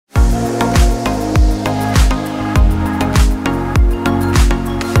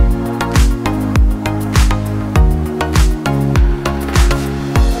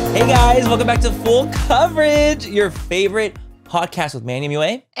welcome back to Full Coverage, your favorite podcast with Manny and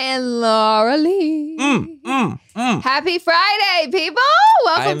Laura. And Laura Lee. Happy Friday, people.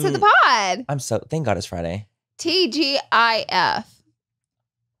 Welcome to the pod. Thank God it's Friday. TGIF.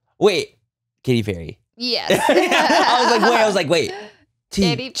 Wait, Katy Perry. Yes. I was like, wait.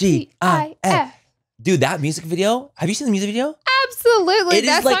 TGIF. Dude, that music video, have you seen the music video? Absolutely.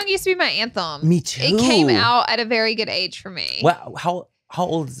 That song used to be my anthem. Me too. It came out at a very good age for me. Wow, how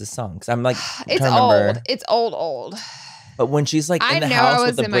old is this song? Because I'm like, it's old. It's old. But when she's like in the house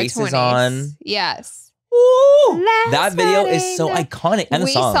with the braces on. Yes. Ooh, that video is so iconic. And the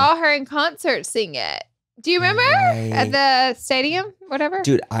song. We saw her in concert sing it. Do you remember? Right. At the stadium? Whatever.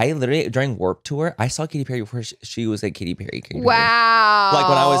 Dude, I literally, during Warped Tour, I saw Katy Perry before she was like Katy Perry. Wow. Like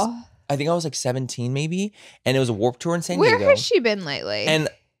when I think I was like 17 maybe, and it was a Warped Tour in San Diego. Where has she been lately? And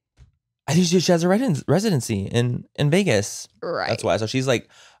I think she has a residency in Vegas. Right. That's why. So she's like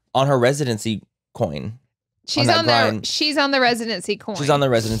on her residency coin. She's on the residency coin. She's on the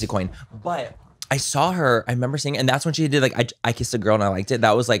residency coin. But I saw her, I remember seeing, and that's when she did like I Kissed a Girl and I Liked It.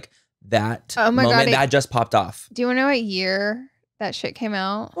 That was like that moment that just popped off. Do you want to know what year that shit came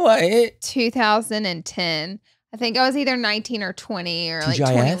out? What? 2010. I think I was either 19 or 20 or like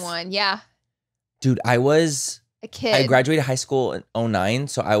TGIF? 21. Yeah. Dude, I was a kid. I graduated high school in 2009,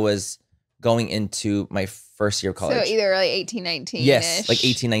 so I was going into my first year of college. So either like 18, 19. Yes, like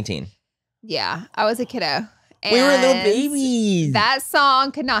 18, 19. Yeah, I was a kiddo. And we were little babies. That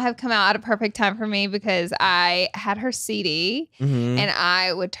song could not have come out at a perfect time for me because I had her CD and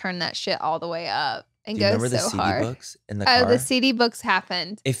I would turn that shit all the way up and go so hard. Remember the CD books in the car? Oh, the CD books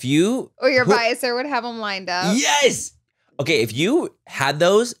happened. If you... Or your biaser would have them lined up. Yes! Okay, if you had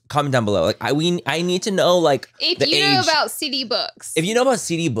those, comment down below. Like I need to know like if the you age. know about CD books. If you know about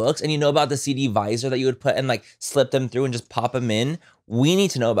CD books and you know about the CD visor that you would put and like slip them through and just pop them in, we need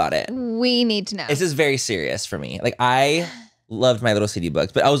to know about it. We need to know. This is very serious for me. Like I loved my little CD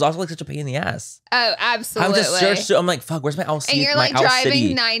books, but I was also like such a pain in the ass. Oh, absolutely. I would just search. I'm like, fuck, where's my Owl CD? And you're like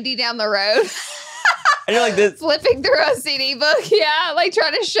driving 90 down the road. And you're like this. Flipping through a CD book. Yeah, like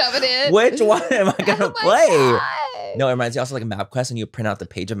trying to shove it in. Which one am I going to play? God. No, it reminds me also like a MapQuest and you print out the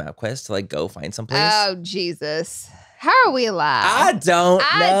page of MapQuest to like go find someplace. Oh, Jesus. How are we alive? I don't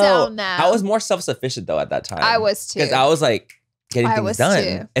know. know. I was more self-sufficient though at that time. I was too. Because I was like getting things done.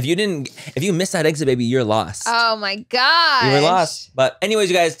 Too. If you missed that exit, baby, you're lost. Oh my God. You were lost. But anyways,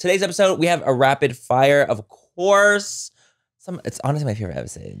 you guys, today's episode, we have a rapid fire, of course. It's honestly my favorite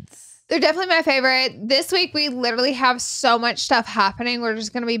episodes. They're definitely my favorite. This week, we literally have so much stuff happening. We're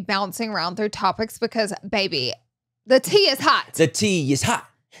just going to be bouncing around through topics because, baby, the tea is hot. The tea is hot.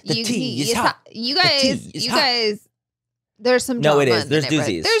 The tea is hot. You guys, there's some drama. No, it is. There's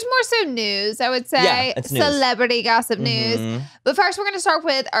doozies. There's more so news, I would say. Yeah, it's news. Celebrity gossip news. But first, we're going to start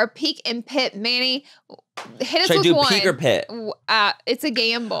with our peak and pit. Manny, hit us with one. Should I do peak or pit? It's a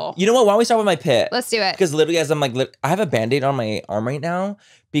gamble. You know what? Why don't we start with my pit? Let's do it. Because literally, as I'm like, I have a Band-Aid on my arm right now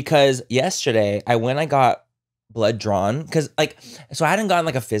because yesterday I got blood drawn. So I hadn't gotten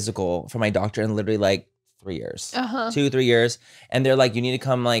like a physical from my doctor in literally like 3 years. 2-3 years. And they're like, you need to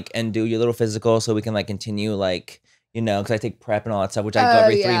come like and do your little physical so we can like continue like, you know, because I take prep and all that stuff, which I go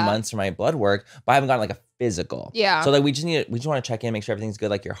every 3 months for my blood work, but I haven't gotten like a physical. Yeah. So like we just want to check in, make sure everything's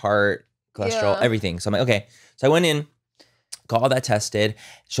good, like your heart, cholesterol, everything. So I'm like, okay. So I went in, got all that tested.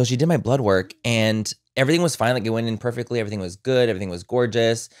 So she did my blood work and everything was fine. Like it went in perfectly. Everything was good. Everything was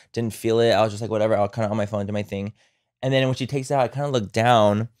gorgeous. Didn't feel it. I was just like, whatever. I was kind of on my phone, do my thing. And then when she takes it out, I kind of look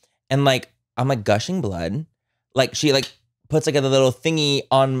down and like, I'm like gushing blood. Like she like puts like a little thingy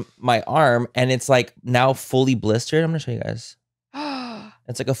on my arm and it's like now fully blistered. I'm gonna show you guys.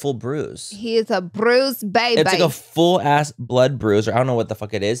 It's like a full bruise. He is a bruised baby. It's like a full ass blood bruise, or I don't know what the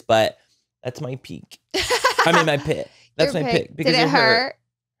fuck it is, but that's my peak. I mean my pit. That's my pit. Because did it hurt?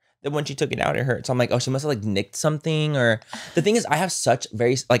 Then when she took it out, it hurt. So I'm like, oh, she must have like nicked something. Or the thing is, I have such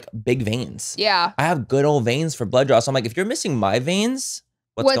very like big veins. Yeah. I have good old veins for blood draw. So I'm like, if you're missing my veins,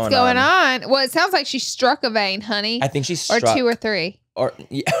 what's going on? Well, it sounds like she struck a vein, honey. I think she struck. Or 2 or 3. Or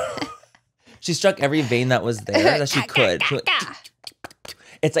yeah. She struck every vein that was there that she could.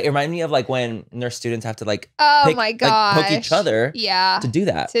 It's like, it reminded me of like when their students have to like, my God, like, poke each other to do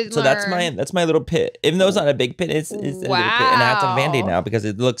that. So that's my little pit. Even though it's not a big pit, it's a little pit. And I have to have a Band-Aid now because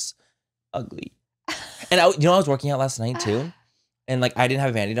it looks ugly. And I was working out last night too. And like I didn't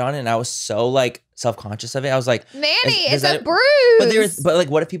have a Band-Aid on and I was so like self-conscious of it. I was like, Manny, it's a bruise. But like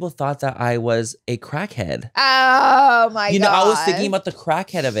what if people thought that I was a crackhead? Oh my God. You know, I was thinking about the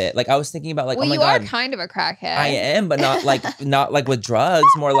crackhead of it. Like I was thinking about like, oh my God. You are kind of a crackhead. I am, but not like with drugs,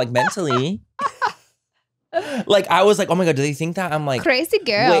 more like mentally. Like, I was like, oh my God, do they think that? I'm like, crazy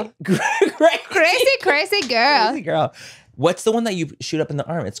girl. Wait, crazy girl. Crazy girl. What's the one that you shoot up in the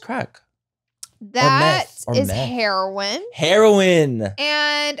arm? It's crack. That is meth. heroin. Heroin.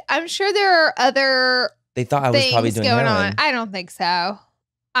 And I'm sure there are other They thought I was probably doing going heroin. on. I don't think so.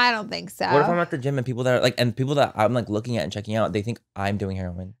 I don't think so. What if I'm at the gym and people that are like, and people that I'm like looking at and checking out, they think I'm doing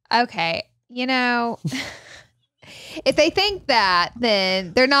heroin. Okay. You know, if they think that,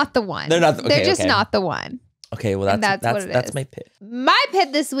 then they're not the one. They're just not the one. Okay, well that's what it is. That's my pit. My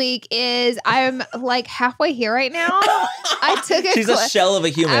pit this week is I'm like halfway here right now. I took She's a shell of a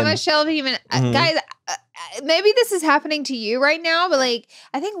human. I'm a shell of a human. Guys, maybe this is happening to you right now, but like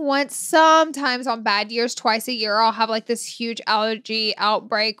I think sometimes on bad years, twice a year, I'll have like this huge allergy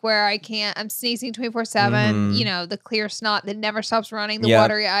outbreak where I'm sneezing 24/7. You know, the clear snot that never stops running, the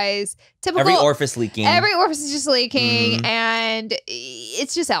watery eyes. Typical. Every orifice leaking. Every orifice is just leaking, and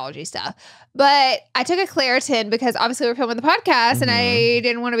it's just allergy stuff. But I took a Claritin because obviously we're filming the podcast and I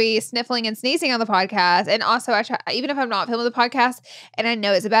didn't want to be sniffling and sneezing on the podcast. And also, even if I'm not filming the podcast and I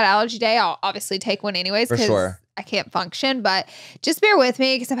know it's a bad allergy day, I'll obviously take one anyways because I can't function. But just bear with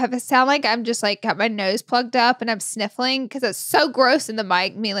me because if I sound like I'm just like got my nose plugged up and I'm sniffling because it's so gross in the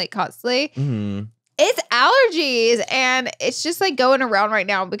mic, me like constantly. It's allergies, and it's just like going around right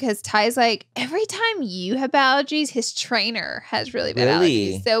now because Ty's like, every time you have allergies, his trainer has really bad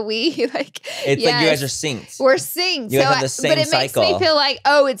allergies. So we like, it's like you guys are synced. We're synced. You guys have the same but it cycle. makes me feel like,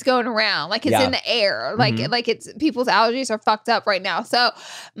 oh, it's going around, like it's in the air, like it's people's allergies are fucked up right now. So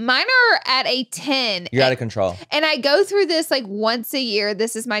mine are at a 10. You're out of control. And I go through this like once a year.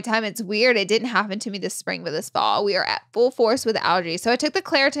 This is my time. It's weird. It didn't happen to me this spring, but this fall we are at full force with allergies. So I took the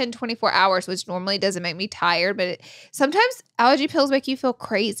Claritin 24 hours, which normally doesn't make me tired, but sometimes allergy pills make you feel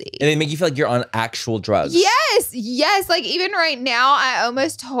crazy. And they make you feel like you're on actual drugs. Yes. Like even right now, I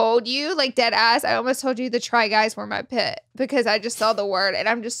almost told you, like dead ass, I almost told you the Try Guys were my pit because I just saw the word and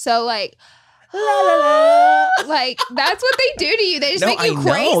I'm just so like, la, la, la. Like that's what they do to you. They just make you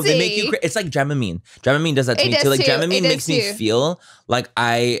crazy. They make you it's like Dramamine. Dramamine does that to me too. Like Dramamine makes me feel like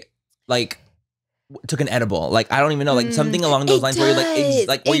I took an edible. Like I don't even know, like something along those lines where you're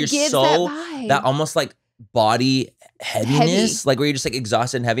like where you're so that almost like body heaviness, like where you're just like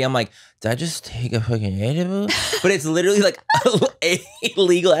exhausted and heavy. I'm like, did I just take a fucking edible? But it's literally like a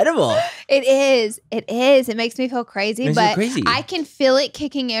legal edible. It is. It makes me feel crazy, but I can feel it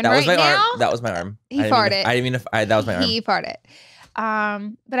kicking in right now. That was my arm. He farted. I didn't mean that was my arm. He farted.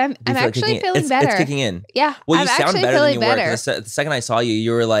 But I'm actually feeling better. It's kicking in. Yeah. Well, you sound better than you were. The second I saw you,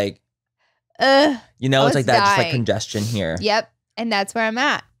 you were like, you know, it's like that, just like congestion here. Yep. And that's where I'm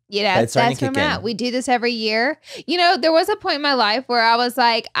at. You know, that's where I'm at. We do this every year. You know, there was a point in my life where I was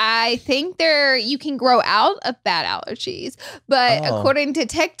like, I think you can grow out of bad allergies. But according to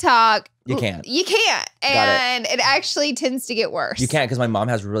TikTok, you can't. And it actually tends to get worse. You can't because my mom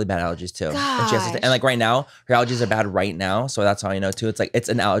has really bad allergies too. Gosh. And like right now, her allergies are bad right now. So that's how I know too. It's like, it's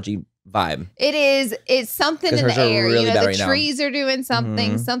an allergy vibe. It is. It's something in the air. Really, you know, the trees are doing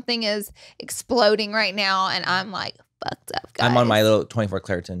something. Something is exploding right now. And I'm like, fucked up, guys. I'm on my little 24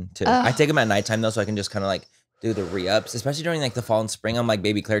 Claritin too. I take them at nighttime though, so I can just kind of like do the re-ups, especially during like the fall and spring. I'm like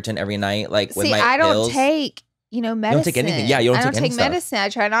baby Claritin every night, like with my pills. I don't take, medicine. You don't take anything. Yeah, you don't take any medicine. I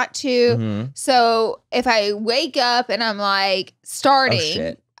try not to. So if I wake up and I'm like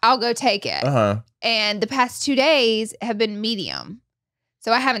starting, I'll go take it. And the past 2 days have been medium,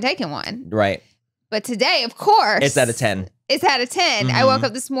 so I haven't taken one. Right. But today, of course, it's at a 10. It's out of 10. I woke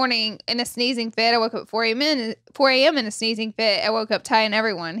up this morning in a sneezing fit. I woke up at 4 a.m. in a sneezing fit. I woke up Ty and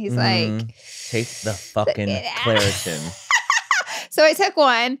everyone. He's like, take the fucking Claritin. So I took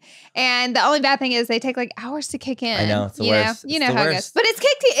one, and the only bad thing is they take like hours to kick in. I know, it's the worst. You know how it goes. But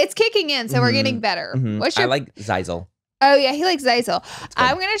it's kicking in, so we're getting better. I like Zyzal. Oh, yeah, he likes Zyzal.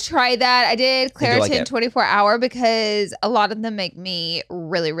 I'm going to try that. I did Claritin 24-hour because a lot of them make me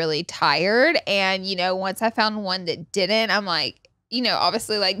really, really tired. And, once I found one that didn't, I'm like,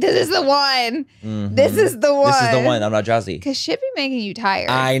 obviously like, this is the one. This is the one. This is the one. I'm not drowsy. Because shit be making you tired.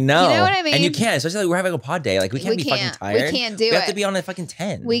 I know. You know what I mean? And you can't, especially like we're having a pod day. Like we can't be fucking tired. We can't do it. We have to be on a fucking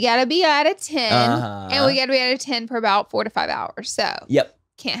 10. We got to be at a 10. And we got to be at a 10 for about 4 to 5 hours. So. Yep.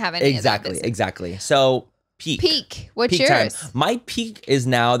 Can't have any of that business. Exactly. So. Peak. What's yours? Time. My peak is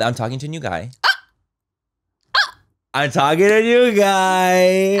now that I'm talking to a new guy. I'm talking to a new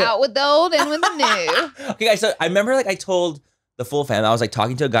guy. Out with the old and with the new. Okay, guys. So I remember like I told the full fam, I was like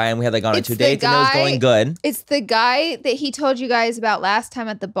talking to a guy and we had like gone on 2 dates and it was going good. It's the guy that he told you guys about last time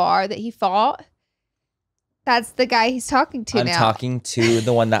at the bar that he fought. That's the guy he's talking to now. I'm talking to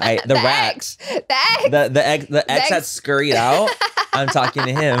the one that the Rex. The ex that scurried out. I'm talking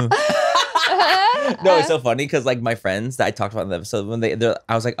to him. No, it's so funny because like my friends that I talked about in the episode when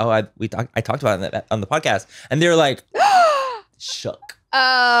I was like, oh, I talked about it on the podcast, and they're like shook.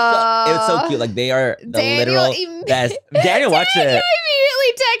 Oh, It was so cute. Like they are the Daniel literal best. Daniel watched it.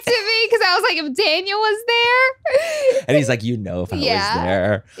 Immediately texted me because I was like, if Daniel was there, and he's like, if I was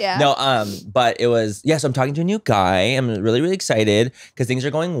there. Yeah. No, but it was so I'm talking to a new guy. I'm really, really excited because things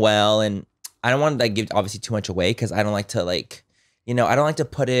are going well, and I don't want to like give obviously too much away because I don't like to like, I don't like to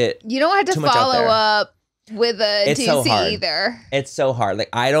put it. You don't have to follow up with a doozy either. It's so hard. Like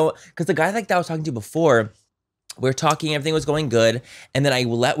I don't, because the guy like that I was talking to before, we were talking, everything was going good, and then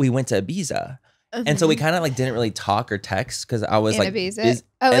we went to Ibiza. And so we kind of like didn't really talk or text because I was like, Ibiza.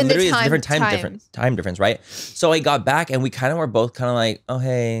 And literally it's different time difference, right? So I got back and we kind of were both kind of like, oh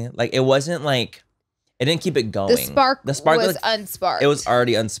hey, like it wasn't like, it didn't keep it going. The spark was unsparked. It was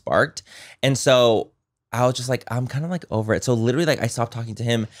already unsparked, and so I was just like, I'm kind of like over it. So literally like I stopped talking to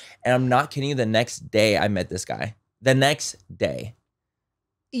him, and I'm not kidding you. The next day I met this guy. The next day.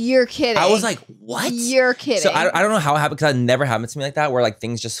 You're kidding. I was like, what? You're kidding. So I don't know how it happened because it never happened to me like that where like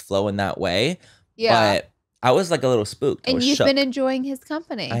things just flow in that way. Yeah. But I was like a little spooked. And you've been enjoying his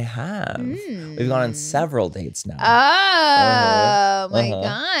company. I have. We've gone on several dates now. Oh my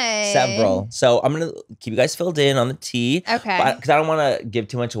God. Several. So I'm going to keep you guys filled in on the tea. Okay. Because I don't want to give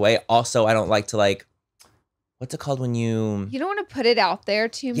too much away. Also, I don't like to like, what's it called when you don't want to put it out there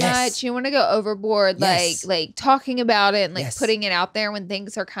too much. You want to go overboard, like talking about it and like putting it out there when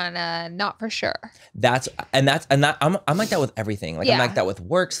things are kind of not for sure. I'm like that with everything. Like I'm like that with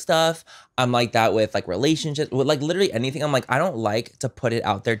work stuff. I'm like that with like relationships, with like literally anything. I'm like, I don't like to put it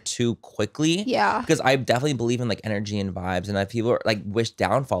out there too quickly. Yeah. Because I definitely believe in like energy and vibes, and if people are, like wish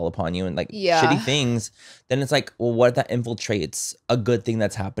downfall upon you and like shitty things, then it's like, well, what if that infiltrates a good thing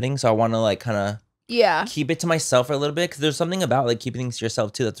that's happening? So I want to like kind of keep it to myself for a little bit, because there's something about like keeping things to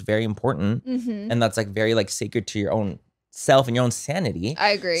yourself too that's very important, and that's like very like sacred to your own self and your own sanity. I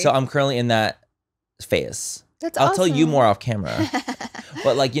agree. So I'm currently in that phase. I'll tell you more off camera.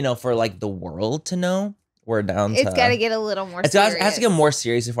 But like, for like the world to know, we're down to... It's got to get a little more serious. It has to get more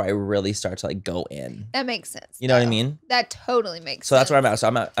serious before I really start to like go in. That makes sense. You know what I mean? That totally makes sense. So that's where I'm at.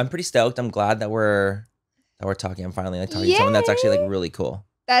 So I'm pretty stoked. I'm glad that we're talking. I'm finally like talking to someone that's actually like really cool.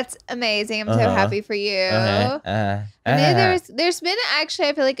 That's amazing. I'm so happy for you. I mean, there's been actually,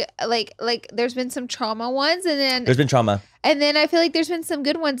 I feel like there's been some trauma ones, and then there's been trauma, and then I feel like there's been some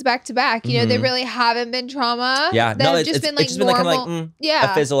good ones back to back. You know, they really haven't been trauma. Yeah, no, it's just been like normal,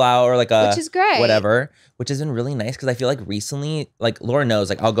 a fizzle out or like a, which is great, whatever. Which has been really nice because I feel like recently, like Laura knows,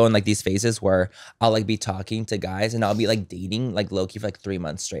 like I'll go in like these phases where I'll like be talking to guys and I'll be like dating like low key for like 3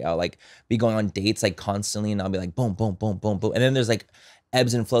 months straight. I'll like be going on dates like constantly, and I'll be like boom, boom, boom, boom, boom, and then there's like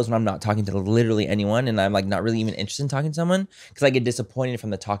ebbs and flows when I'm not talking to literally anyone, and I'm like not really even interested in talking to someone because I get disappointed from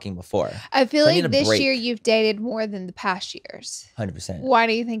the talking before. I feel like this year you've dated more than the past years. 100%. Why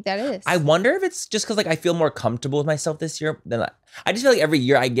do you think that is? I wonder if it's just because like I feel more comfortable with myself this year than I just feel like every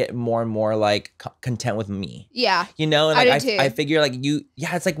year I get more and more like content with me. Yeah. And like I do too. I figure like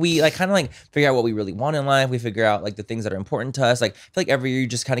it's like we like kind of like figure out what we really want in life. We figure out like the things that are important to us. Like I feel like every year you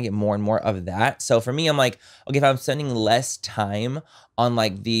just kind of get more and more of that. So for me, I'm like, okay, if I'm spending less time on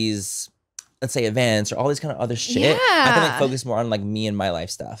like these, let's say, events or all these kind of other shit, I can like focus more on like me and my life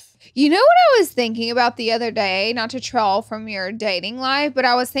stuff. You know what I was thinking about the other day, not to troll from your dating life, but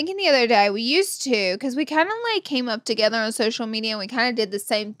I was thinking the other day, we used to, because we kind of like came up together on social media, and we kind of did the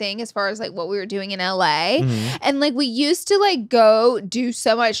same thing as far as like what we were doing in LA. And like we used to like go do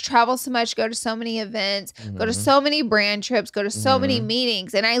so much, travel so much, go to so many events, go to so many brand trips, go to so many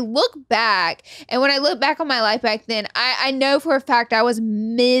meetings. And I look back, and when I look back on my life back then, I know for a fact I was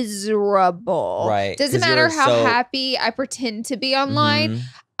miserable. Right. Doesn't matter how happy I pretend to be online.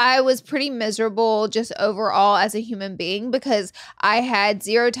 I was pretty miserable just overall as a human being because I had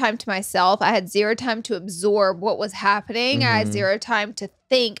zero time to myself. I had zero time to absorb what was happening. I had zero time to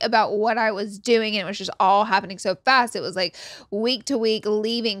think about what I was doing, and it was just all happening so fast. It was like week to week,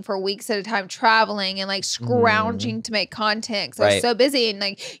 leaving for weeks at a time, traveling and like scrounging to make content because I was so busy, and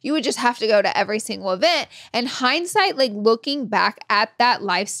like you would just have to go to every single event. And hindsight, like looking back at that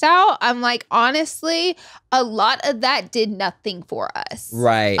lifestyle, I'm like, honestly, a lot of that did nothing for us.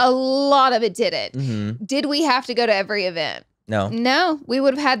 Right. A lot of it didn't. Did we have to go to every event? No, we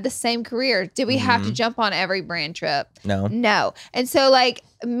would have had the same career. Did we have to jump on every brand trip? No. And so like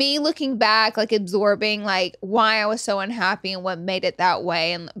me looking back, like absorbing like why I was so unhappy and what made it that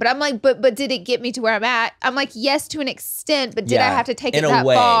way. But I'm like, but did it get me to where I'm at? I'm like, yes, to an extent, but did I have to take it that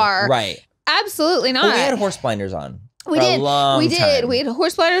far? Right. Absolutely not. Well, we had horse blinders on. We did. We had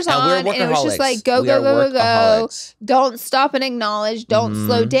horse blinders on, and it was just like go, go, go, go, go. Don't stop and acknowledge. Don't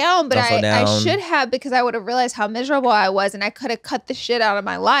slow down. But I should have, because I would have realized how miserable I was, and I could have cut the shit out of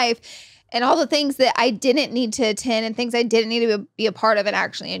my life and all the things that I didn't need to attend and things I didn't need to be a part of, and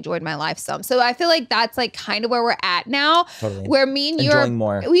actually enjoyed my life some. So I feel like that's like kind of where we're at now, where me and you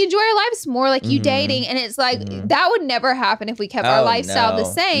we enjoy our lives more, like you dating, and it's like that would never happen if we kept our lifestyle the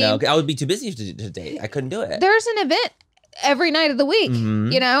same. No, I would be too busy to date. I couldn't do it. There's an event every night of the week,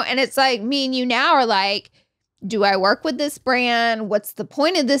 you know, and it's like me and you now are like, do I work with this brand? What's the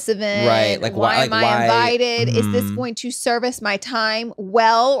point of this event? Right. Like, why am I invited? Is this going to service my time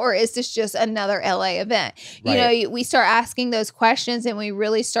well, or is this just another LA event? You know, we start asking those questions, and we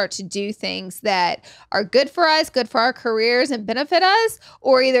really start to do things that are good for us, good for our careers, and benefit us,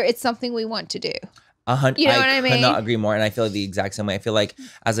 or either it's something we want to do. You know what I mean? I could not agree more. And I feel the exact same way. I feel like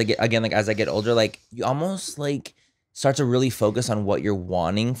as I get older, like you almost like start to really focus on what you're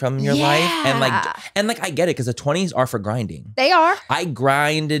wanting from your life. And like I get it, because the 20s are for grinding. They are. I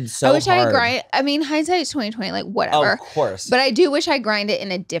grinded so hard. I grind. I mean, hindsight is 20/20, like whatever. Of course. But I do wish I grinded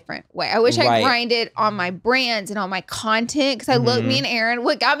in a different way. I wish I grinded on my brands and on my content, because I look, me and Aaron,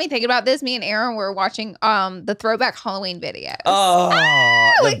 what got me thinking about this, me and Aaron were watching the throwback Halloween videos.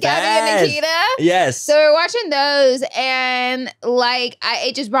 With Gabby and Nikita. Yes. So we're watching those, and like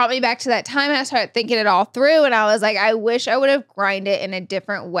it just brought me back to that time, and I started thinking it all through, and I was like, I wish I would have grinded in a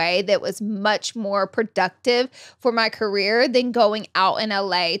different way that was much more productive for my career than going out in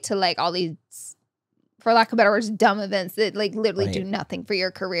LA to like all these, for lack of better words, dumb events that like literally do nothing for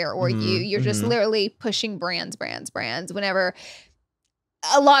your career or you're just literally pushing brands whenever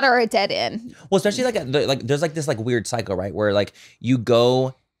a lot are a dead end. Well, especially like there's like this like weird cycle, right? Where like you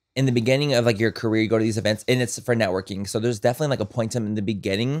go in the beginning of like your career, you go to these events and it's for networking. So there's definitely like a point in the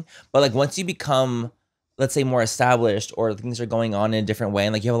beginning, but like once you become, let's say, more established, or things are going on in a different way,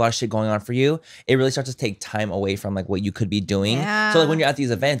 and like you have a lot of shit going on for you, it really starts to take time away from like what you could be doing. So like when you're at these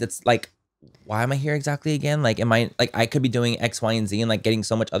events, it's like, why am I here exactly again? Like, am I like, I could be doing X, Y, and Z and like getting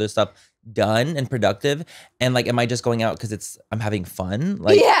so much other stuff done and productive. And like, am I just going out because I'm having fun?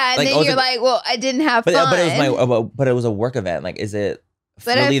 Like, and like, then you're like, well, I didn't have fun. But it was a work event. Like, is it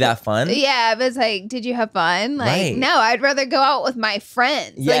really that fun? Yeah, but it's like, did you have fun? Like, no, I'd rather go out with my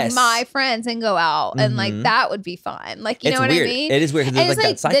friends, like my friends, and go out, and like that would be fun. Like, you know what I mean? It is weird, because there's like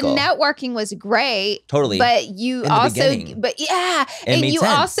that cycle. The networking was great, totally, but you also, and you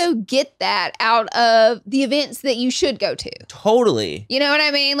also get that out of the events that you should go to. Totally, you know what I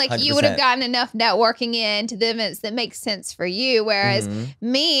mean? Like 100%. You would have gotten enough networking into the events that make sense for you, whereas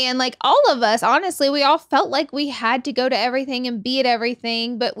me and like all of us, honestly, we all felt like we had to go to everything and be at everything.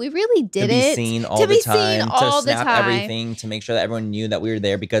 But we really didn't. To be seen all the time, to snap everything, to make sure that everyone knew that we were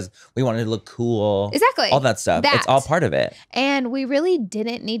there because we wanted to look cool. Exactly. All that stuff. It's all part of it. And we really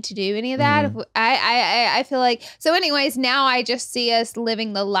didn't need to do any of that. I feel like, so anyways, now I just see us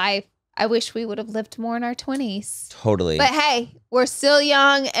living the life I wish we would have lived more in our 20s. Totally. But hey, we're still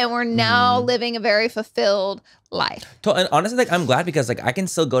young, and we're now living a very fulfilled life. And honestly, like, I'm glad, because like I can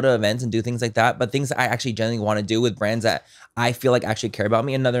still go to events and do things like that, but things that I actually genuinely want to do with brands that I feel like actually care about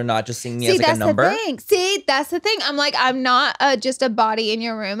me, and they're not just seeing me as like a number. That's the thing. I'm like, I'm not just a body in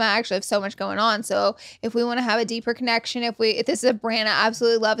your room. I actually have so much going on. So if we want to have a deeper connection, if this is a brand I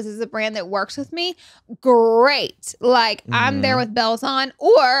absolutely love, if this is a brand that works with me, great. Like I'm there with bells on.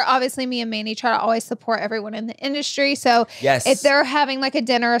 Or obviously me and Manny try to always support everyone in the industry. So if they're having like a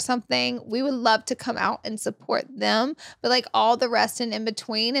dinner or something, we would love to come out and support them. But like all the rest and in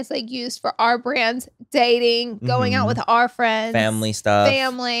between is like used for our brands, dating, going out with our friends, family stuff,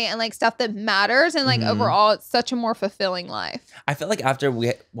 and like stuff that matters. And like overall, it's such a more fulfilling life. I feel like after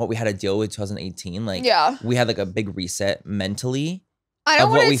what we had to deal with 2018, like we had like a big reset mentally. I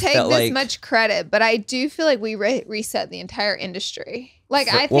don't want to take this much credit, but I do feel like we reset the entire industry. Like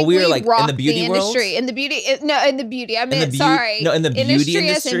I think we were like in the beauty industry, in the beauty. I mean, in the beauty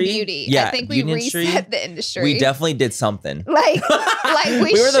industry. Yeah, I think we reset the industry. We definitely did something. Like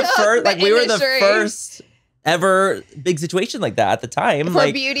we were the first. Like we were the first ever big situation like that at the time. For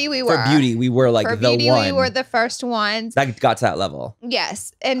like, beauty, we were. For beauty, we were like the one. We were the first ones that got to that level.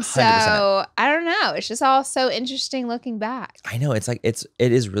 Yes, and so 100%. I don't know. It's just all so interesting looking back. I know it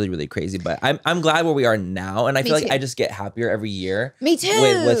is really, really crazy, but I'm glad where we are now, and I feel like I just get happier every year. Me too.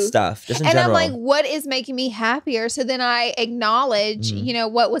 With stuff, just in general. And I'm like, what is making me happier? So then I acknowledge, you know,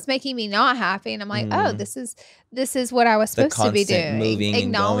 what was making me not happy, and I'm like, oh, this is what I was supposed to be doing. Moving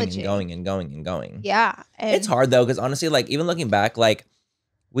and going and going. Yeah. And it's hard though, because honestly, like even looking back, like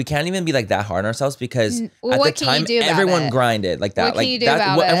we can't even be like that hard on ourselves, because at the time everyone grinded like that. What can you do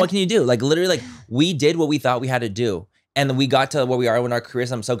about it? And what can you do? Like literally, like we did what we thought we had to do. And we got to where we are in our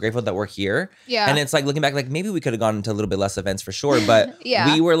careers. I'm so grateful that we're here. Yeah. And it's like looking back, like maybe we could have gone into a little bit less events for sure. But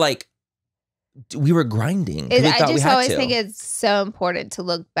we were like, we were grinding. I just always think it's so important to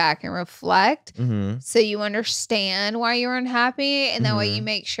look back and reflect so you understand why you're unhappy. And that way you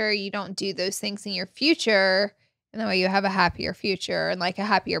make sure you don't do those things in your future. And that way you have a happier future and like a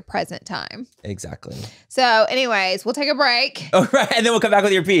happier present time. Exactly. So anyways, we'll take a break. All right. And then we'll come back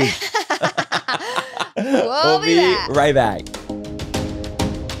with your piece. We'll be right back.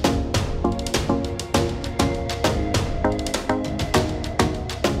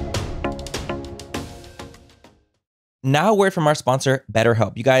 Now a word from our sponsor,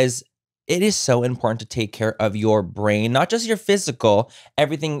 BetterHelp. You guys, it is so important to take care of your brain, not just your physical,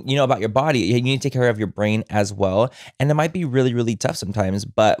 everything you know about your body. You need to take care of your brain as well. And it might be really, really tough sometimes.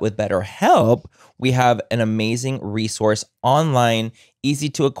 But with BetterHelp, we have an amazing resource online, easy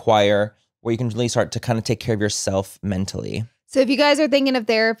to acquire, where you can really start to kind of take care of yourself mentally. So if you guys are thinking of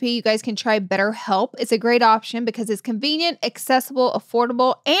therapy, you guys can try BetterHelp. It's a great option because it's convenient, accessible,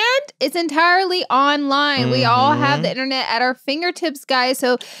 affordable, and it's entirely online. We all have the internet at our fingertips, guys.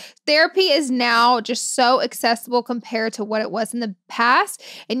 So therapy is now just so accessible compared to what it was in the past.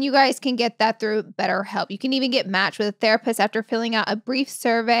 And you guys can get that through BetterHelp. You can even get matched with a therapist after filling out a brief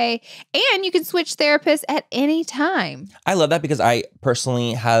survey. And you can switch therapists at any time. I love that because I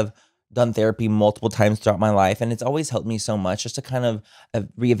personally have done therapy multiple times throughout my life, and it's always helped me so much just to kind of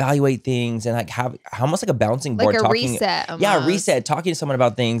reevaluate things and like have almost like a bouncing board, like a reset. Almost. Yeah, reset. Talking to someone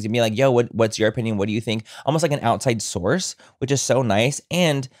about things and be like, "Yo, what's your opinion? What do you think?" Almost like an outside source, which is so nice.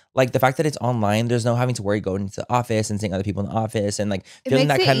 And like the fact that it's online, there's no having to worry going into the office and seeing other people in the office and like feeling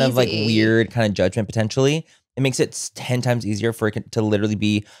that kind of like weird kind of judgment potentially. It makes it 10 times easier for it to literally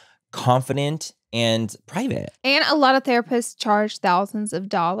be confident and private. And a lot of therapists charge thousands of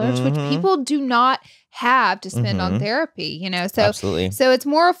dollars, which people do not have to spend on therapy, you know? So, absolutely. So it's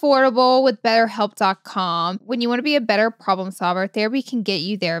more affordable with BetterHelp.com. When you want to be a better problem solver, therapy can get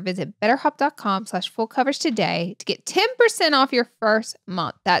you there. Visit BetterHelp.com/full coverage today to get 10% off your first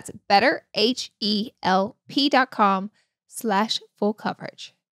month. That's BetterHelp.com/full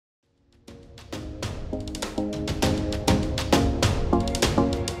coverage.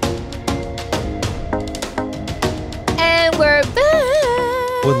 And we're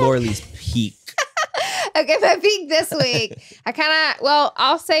back with Laura Lee's peak. Okay, my peak this week.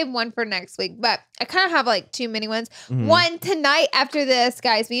 I'll save one for next week, but I kind of have like two mini ones. One tonight after this,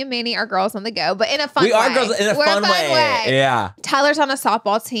 guys, me and Manny are girls on the go, but in a fun way. We are girls in a fun way. Yeah. Tyler's on a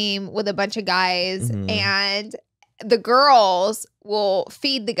softball team with a bunch of guys, and the girls will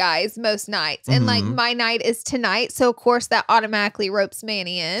feed the guys most nights. And like my night is tonight. So of course that automatically ropes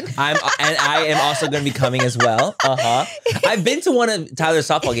Manny in. I am also going to be coming as well. I've been to one of Tyler's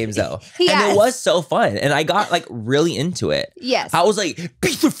softball games though. Yes. And it was so fun. And I got like really into it. Yes. I was like,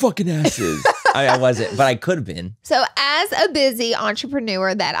 beat their fucking asses. I wasn't, but I could have been. So as a busy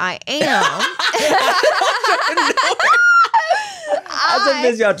entrepreneur that I am. As a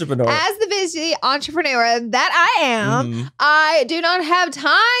busy entrepreneur. As the busy entrepreneur that I am, I do not have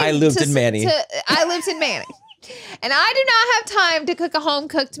time. I lived in Manny. I lived in Manny. And I do not have time to cook a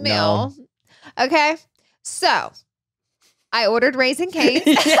home-cooked meal. No. Okay? So, I ordered Raisin Cane's,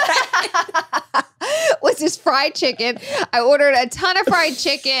 which is fried chicken. I ordered a ton of fried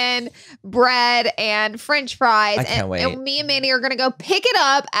chicken, bread, and French fries. I can't wait. And me and Manny are going to go pick it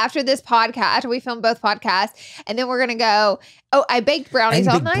up after this podcast, after we film both podcasts. And then we're going to go. Oh, I baked brownies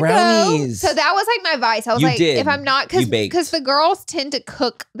all night though. So that was like my vice. I was if I'm not, because the girls tend to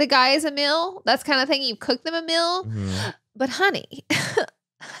cook the guys a meal. That's kind of thing. You cook them a meal. But honey,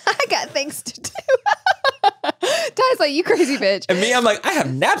 I got things to do. Ty's like, you crazy bitch. And me, I'm like, I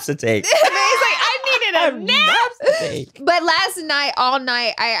have naps to take. And he's like, I needed a nap. Naps to take. But last night, all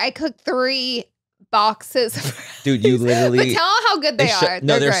night, I cooked 3 boxes. Dude, you literally. But tell them how good they are.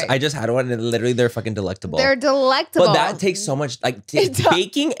 No, they're great. I just had one and literally they're fucking delectable. They're delectable. But that takes so much, like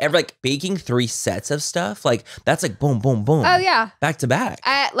baking 3 sets of stuff. Like that's like boom, boom, boom. Oh yeah. Back to back.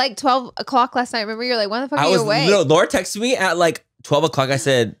 At like 12 o'clock last night. Remember, you're like, when the fuck are you awake? Laura texted me at like 12 o'clock. I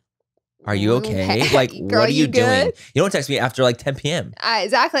said, are you okay? Like, girl, what are you doing? Good? You don't text me after like 10 p.m.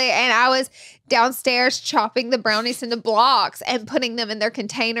 Exactly. And I was downstairs chopping the brownies into blocks and putting them in their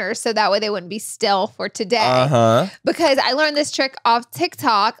containers so that way they wouldn't be stale for today. Because I learned this trick off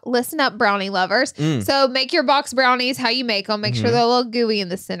TikTok. Listen up, brownie lovers. So make your box brownies how you make them. Make sure they're a little gooey in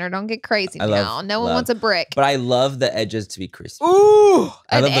the center. Don't get crazy now. No one wants a brick. But I love the edges to be crispy. Ooh!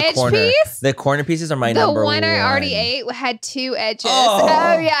 I love the corner. Piece? The corner pieces are my number one. The one I already ate had 2 edges.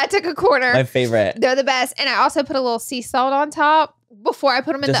 Oh yeah, I took a corner. My favorite. They're the best. And I also put a little sea salt on top. before I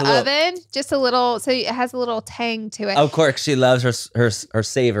put them in Just the a little- oven. Just a little, so it has a little tang to it. Of course, she loves her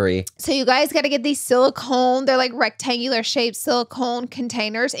savory. So you guys got to get these silicone, they're like rectangular shaped silicone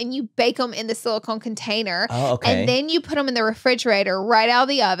containers, and you bake them in the silicone container. Oh, okay. And then you put them in the refrigerator right out of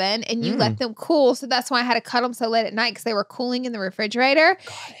the oven, and you let them cool. So that's why I had to cut them so late at night, because they were cooling in the refrigerator.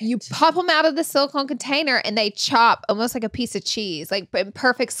 You pop them out of the silicone container and they chop almost like a piece of cheese, like in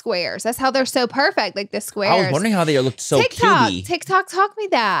perfect squares. That's how they're so perfect, like the squares. I was wondering how they looked so cutey. TikTok taught me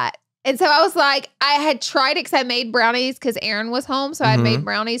that. And so I was like, I had tried it because I made brownies because Erin was home. So I had made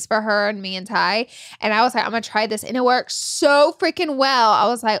brownies for her and me and Ty. And I was like, I'm going to try this. And it worked so freaking well. I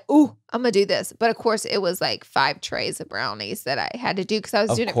was like, ooh, I'm going to do this. But of course, it was like 5 trays of brownies that I had to do because I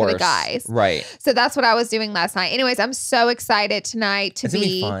was doing it for the guys. Right. So that's what I was doing last night. Anyways, I'm so excited tonight to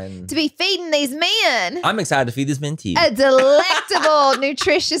be feeding these men. I'm excited to feed this men tea. A delectable,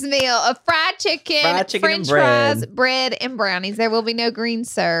 nutritious meal of fried chicken, French fries, bread, and brownies. There will be no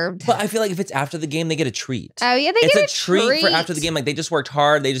greens served. But I feel like if it's after the game, they get a treat. Oh, yeah, it's a treat for after the game. Like, they just worked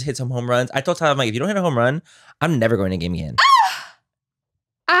hard. They just hit some home runs. I told Tyler, I'm like, if you don't hit a home run, I'm never going to a game again.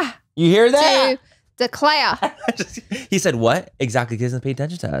 You hear that? To declare. He said, what? Exactly. He doesn't pay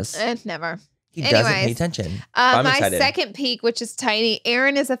attention to us. Never. He doesn't pay attention. My second peak, which is tiny,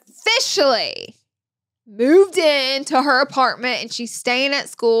 Erin is officially moved into her apartment and she's staying at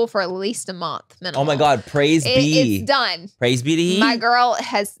school for at least a month minimum. Oh my God. Praise be. It's done. Praise be to he. My girl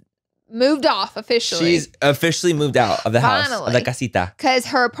has moved off officially. She's officially moved out of the house, of the casita. Because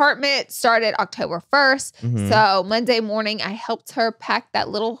her apartment started October 1st. So Monday morning, I helped her pack that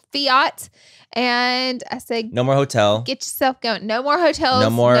little Fiat. And I said, no more hotel. Get yourself going. No more hotels. No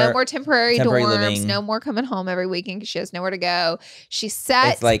more temporary dorms. Living. No more coming home every weekend because she has nowhere to go. She's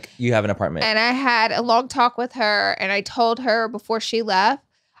set. It's like you have an apartment. And I had a long talk with her. And I told her before she left,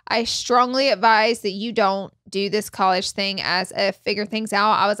 I strongly advise that you don't do this college thing as a figure things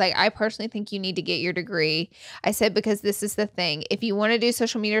out. I was like, I personally think you need to get your degree. I said, because this is the thing. If you want to do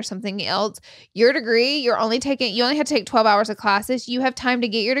social media or something else, your degree, you only have to take 12 hours of classes. You have time to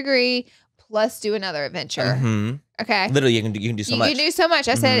get your degree plus do another adventure. Okay. Literally, you can do so much. You can do so much.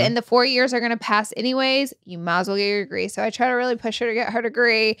 I said, and the 4 years are going to pass anyways. You might as well get your degree. So I try to really push her to get her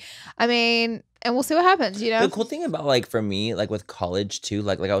degree. I mean, and we'll see what happens, you know? The cool thing about, like, for me, like, with college, too,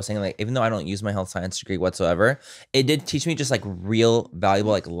 like I was saying, like, even though I don't use my health science degree whatsoever, it did teach me just, like, real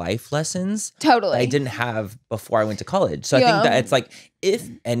valuable, like, life lessons. Totally. That I didn't have before I went to college. So I think that it's, like, if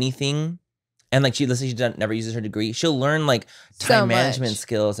anything, and, like, she never uses her degree, she'll learn, like, time management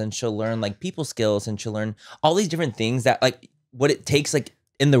skills, and she'll learn, like, people skills, and she'll learn all these different things that, like, what it takes, like,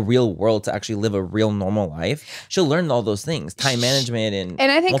 in the real world to actually live a real normal life. She'll learn all those things, time management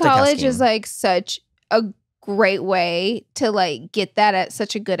and I think college is like such a great way to like get that at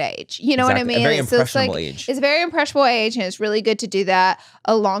such a good age. You know what I mean? A very impressionable age. It's a very impressionable age, and it's really good to do that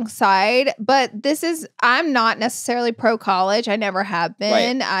alongside. But I'm not necessarily pro college. I never have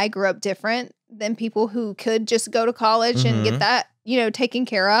been. Right. I grew up different than people who could just go to college and get that, you know, taken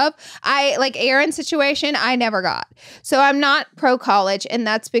care of. I like Erin's situation, I never got. So I'm not pro college, and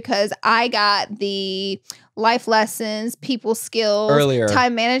that's because I got the life lessons, people skills, earlier,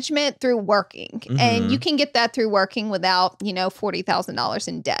 time management through working. And you can get that through working without, you know, $40,000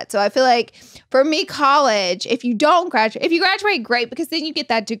 in debt. So I feel like for me, college, if you graduate, great, because then you get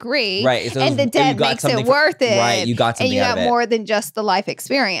that degree. Right. So and the debt makes it worth it. Right. You got something and you got more than just the life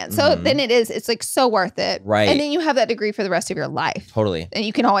experience. So then it's like so worth it. Right. And then you have that degree for the rest of your life. Totally. And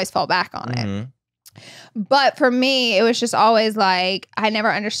you can always fall back on it. But for me, it was just always like, I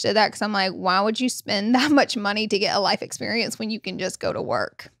never understood that, because I'm like, why would you spend that much money to get a life experience when you can just go to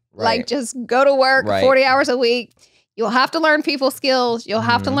work? Right. Like, just go to work 40 hours a week. You'll have to learn people skills. You'll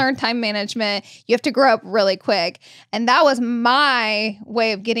have to learn time management. You have to grow up really quick. And that was my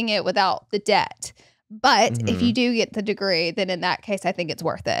way of getting it without the debt. But if you do get the degree, then in that case, I think it's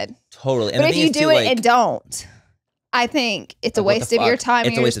worth it. Totally. But if you do it and don't, I think it's a waste of your time.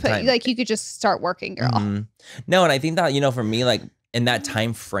 It's a waste of time. Like, you could just start working, girl. No, and I think that, you know, for me, like, in that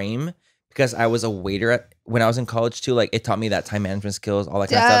time frame, because I was a waiter when I was in college too, like, it taught me that time management skills, all that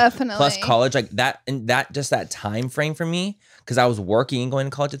kind of stuff. Plus college, like that, and that time frame for me, because I was working and going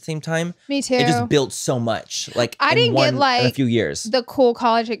to college at the same time. Me too. It just built so much. Like, I didn't get like in a few years the cool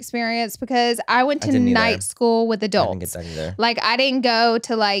college experience, because I went to night school with adults. I didn't get that either. Like, I didn't go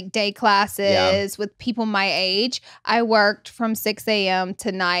to like day classes with people my age. I worked from 6 a.m.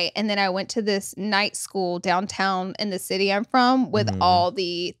 to night, and then I went to this night school downtown in the city I'm from with all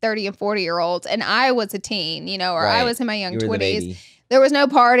the 30 and 40-year-olds, and I was a teen, you know, or I was in my young 20s. There was no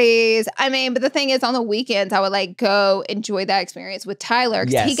parties. I mean, but the thing is, on the weekends, I would like go enjoy that experience with Tyler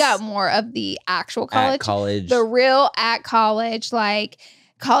because he got more of the actual college, the real at college, like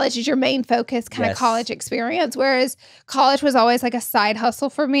college is your main focus kind of college experience. Whereas college was always like a side hustle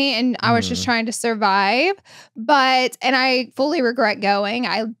for me and I was just trying to survive. And I fully regret going.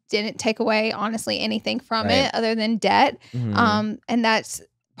 I didn't take away, honestly, anything from it other than debt. And that's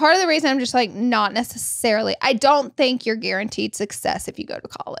part of the reason I'm just like not necessarily, I don't think you're guaranteed success if you go to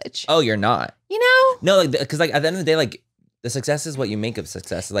college. Oh, you're not. You know? No, like, because like at the end of the day, like the success is what you make of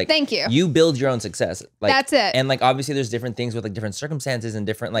success. Like, thank you. You build your own success. Like, that's it. And like, obviously there's different things with like different circumstances and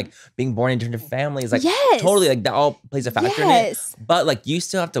different, like being born in different families. Like totally like that all plays a factor in it. But like, you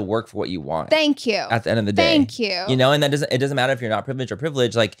still have to work for what you want. Thank you. At the end of the day. Thank you. You know, and it doesn't matter if you're not privileged or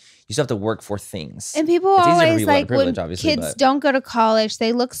privileged. Like you still have to work for things. And people always like when kids don't go to college,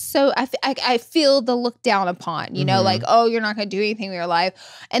 they look so, I feel the look down upon, you know, like, oh, you're not going to do anything with your life.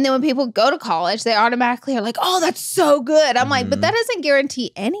 And then when people go to college, they automatically are like, oh, that's so good. I'm like, but that doesn't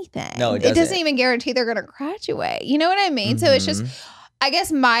guarantee anything. No, it doesn't even guarantee they're going to graduate. You know what I mean? So it's just, I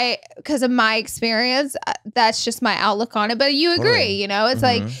guess because of my experience, that's just my outlook on it. But you agree, you know, it's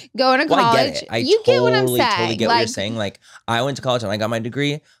like going to college. You get what I'm saying. Totally get what you're saying. Like I went to college and I got my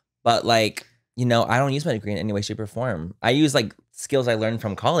degree, but like, you know, I don't use my degree in any way, shape, or form. I use like skills I learned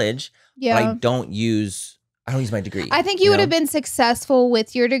from college, but I don't use my degree. I think you would have been successful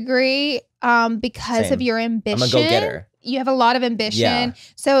with your degree because of your ambition. I'm a go-getter. You have a lot of ambition.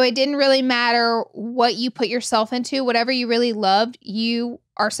 So it didn't really matter what you put yourself into. Whatever you really loved, you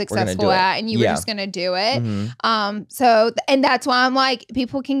are successful at and you were just going to do it. And that's why I'm like,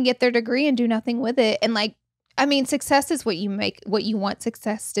 people can get their degree and do nothing with it. And like, I mean, success is what you want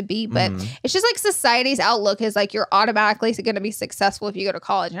success to be. But it's just like society's outlook is like, you're automatically going to be successful if you go to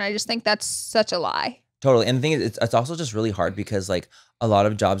college. And I just think that's such a lie. Totally. And the thing is, it's also just really hard because like a lot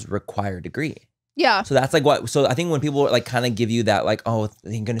of jobs require a degree. Yeah. So that's like so I think when people like kind of give you that like, oh,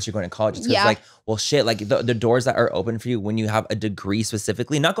 thank goodness you're going to college. It's because like, well, shit, like the doors that are open for you when you have a degree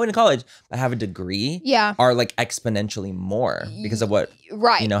specifically, not going to college, but have a degree are like exponentially more because of what,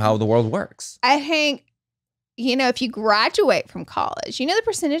 you know, how the world works. I think, you know, if you graduate from college, you know the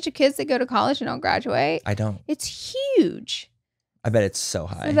percentage of kids that go to college and don't graduate? I don't. It's huge. I bet it's so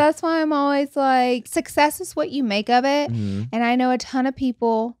high. So that's why I'm always like, success is what you make of it. And I know a ton of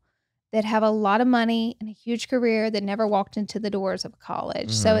people that have a lot of money and a huge career that never walked into the doors of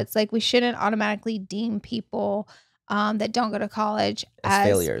college. So it's like we shouldn't automatically deem people that don't go to college as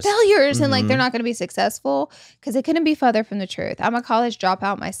failures and like they're not going to be successful because it couldn't be further from the truth. I'm a college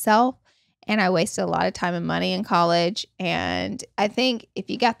dropout myself and I wasted a lot of time and money in college. And I think if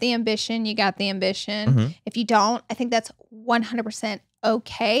you got the ambition, you got the ambition. If you don't, I think that's 100%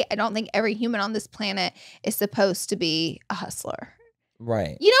 okay. I don't think every human on this planet is supposed to be a hustler.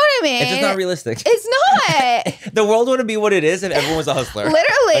 Right. You know what I mean? It's just not realistic. It's not. The world wouldn't be what it is if everyone was a hustler.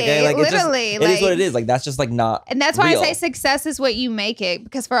 Literally. Okay? Like, literally. It is what it is. Like, that's just like not And that's why I say success is what you make it.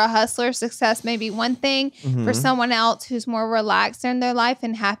 Because for a hustler, success may be one thing. For someone else who's more relaxed in their life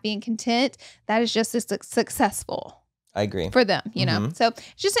and happy and content, that is just as successful. I agree. For them, you know? So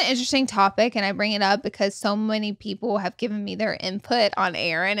it's just an interesting topic. And I bring it up because so many people have given me their input on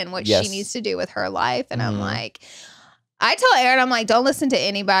Erin and what she needs to do with her life. And I'm like... I tell Erin, I'm like, don't listen to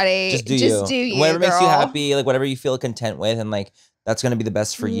anybody. Just do you. Whatever makes you happy, like whatever you feel content with, and like that's gonna be the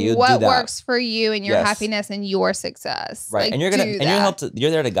best for you. What do that. works for you and your happiness and your success. Right. Like, and you're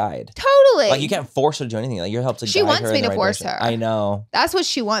there to guide. Totally. Like you can't force her to do anything. Like you're help to guide her. She wants me to force her. I know. That's what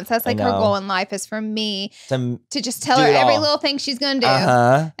she wants. That's like her goal in life is for me to just tell her every little thing she's gonna do.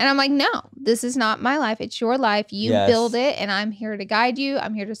 And I'm like, no, this is not my life. It's your life. You build it, and I'm here to guide you.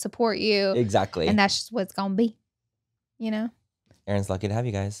 I'm here to support you. Exactly. And that's just what it's gonna be. You know? Erin's lucky to have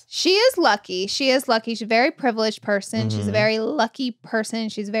you guys. She is lucky. She is lucky. She's a very privileged person. She's a very lucky person.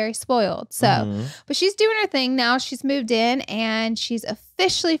 She's very spoiled. So, but she's doing her thing now. She's moved in and she's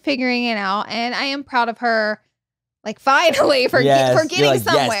officially figuring it out. And I am proud of her. Like finally for getting like,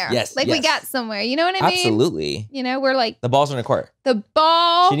 somewhere. Like we got somewhere. You know what I mean? Absolutely. You know, we're like the ball's on the court. The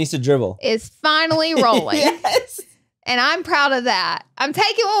ball. She needs to dribble. Is finally rolling. Yes. And I'm proud of that. I'm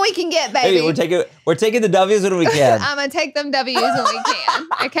taking what we can get, baby. Hey, we're taking the W's when we can. I'm going to take them W's when we can.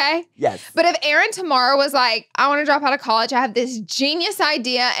 Okay? Yes. But if Erin tomorrow was like, I want to drop out of college. I have this genius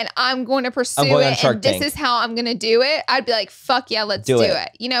idea and I'm going to pursue it. And this is how I'm going to do it. I'd be like, fuck yeah, let's do it.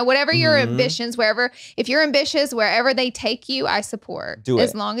 You know, whatever your ambitions, if you're ambitious, wherever they take you, I support. Do it.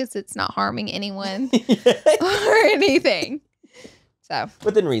 As long as it's not harming anyone or anything. So.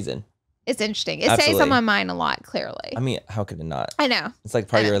 Within reason. It's interesting. It stays on my mind a lot, clearly. I mean, how could it not? I know. It's like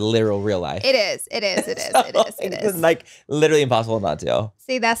part of your literal real life. It is. It is. It is. It is. It is. It's like literally impossible not to.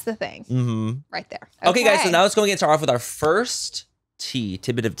 See, that's the thing. Right there. Okay, guys. So now let's go and get started off with our first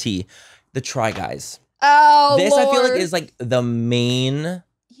tidbit of tea. The Try Guys. Oh, this Lord. I feel like is like the main.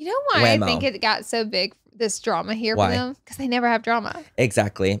 You know why I think it got so big, this drama here for them? Because they never have drama.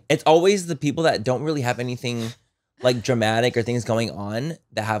 Exactly. It's always the people that don't really have anything like dramatic or things going on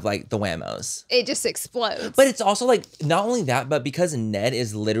that have like the whammos. It just explodes. But it's also like not only that, but because Ned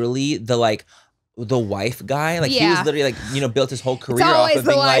is literally the wife guy. Like he was literally like, you know, built his whole career off of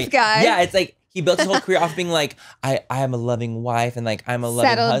being like, yeah, it's like he built his whole career off being like, I am a loving wife and like I'm a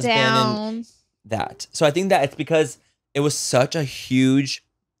loving husband and that. So I think that it's because it was such a huge,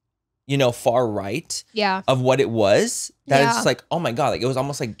 you know, far right of what it was that it's just like, oh my God, like it was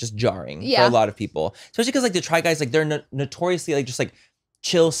almost like just jarring for a lot of people. Especially because like the Try Guys, like they're notoriously like just like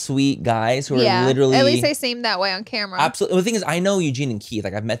chill, sweet guys who are literally. At least they seem that way on camera. Absolutely. The thing is, I know Eugene and Keith.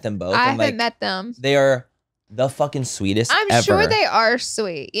 Like I've met them both. I haven't met them. They are the fucking sweetest I'm ever. sure they are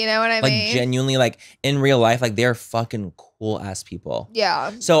sweet. You know what I mean? Like genuinely, like in real life, like they're fucking cool ass people.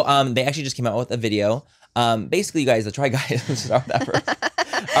 Yeah. So they actually just came out with a video. Basically, you guys, the Try Guys, let's start with that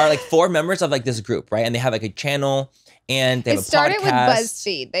first, are like 4 members of like this group, right? And they have like a channel and they have a podcast. It started with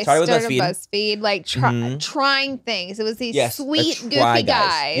BuzzFeed. They started with BuzzFeed, like trying things. It was these sweet, goofy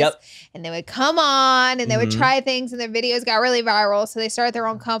guys. Yep. And they would come on and they would try things and their videos got really viral. So they started their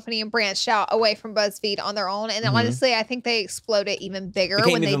own company and branched out away from BuzzFeed on their own. And honestly, I think they exploded even bigger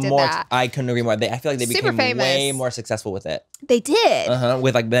when they did that. I couldn't agree more. I feel like they became way more successful with it. They did.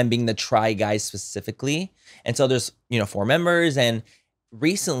 With like them being the Try Guys specifically. And so there's, you know, 4 members. And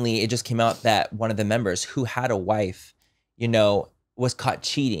recently it just came out that one of the members who had a wife, you know, was caught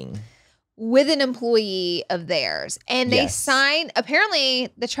cheating with an employee of theirs. And they signed, apparently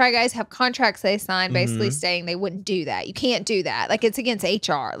the Try Guys have contracts they signed basically saying they wouldn't do that. You can't do that. Like it's against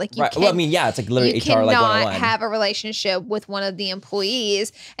HR. Like you can't, well, I mean, yeah, it's like literally HR like 101. You cannot have a relationship with one of the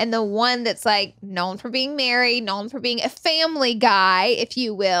employees. And the one that's like known for being married, known for being a family guy, if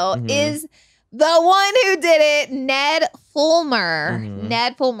you will, is the one who did it, Ned Fulmer.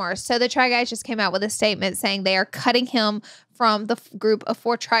 Ned Fulmer. So the Try Guys just came out with a statement saying they are cutting him from the group of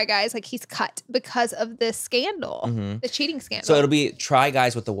 4 Try Guys. Like he's cut because of this scandal, the cheating scandal. So it'll be Try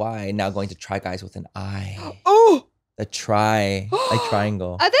Guys with the Y now going to Try Guys with an I. Oh, the try, like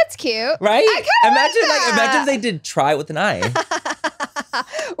triangle. Oh, that's cute, right? Imagine if they did try with an I.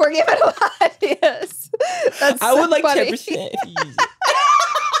 We're giving a lot of ideas. That's I would like funny. 10% if you use it.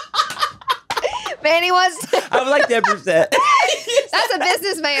 Manny wants to. I would like 10%. That's a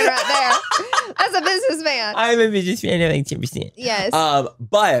businessman right there. That's a businessman. I'm a businessman. I like 10%. Yes.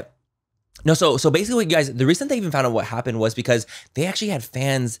 But no. So basically, guys, the reason they even found out what happened was because they actually had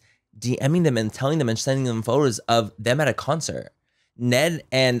fans DMing them and telling them and sending them photos of them at a concert. Ned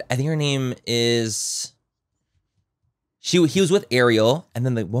and I think her name is. He was with Ariel, and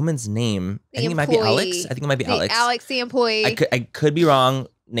then the woman's name. I think it might be Alex. Alex, the employee. I could be wrong.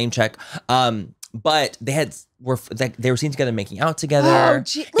 Name check. But they were seen together making out together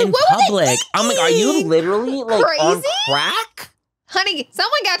in public. I'm like, are you literally like crazy? On crack? Honey,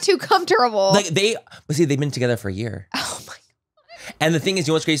 someone got too comfortable. Like they've been together for a year. Oh my God. And the thing is,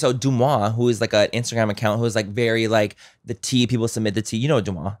 you know what's crazy? So Dumois, who is like an Instagram account, who is like very like the tea, people submit the tea. You know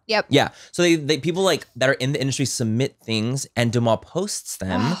Dumois. Yep. Yeah. So they people like that are in the industry submit things and Dumois posts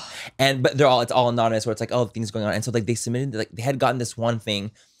them. But it's all anonymous where it's like, oh, things going on. And so like they submitted, like they had gotten this one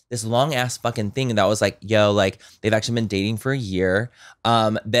thing, this long ass fucking thing that was like, yo, like they've actually been dating for a year.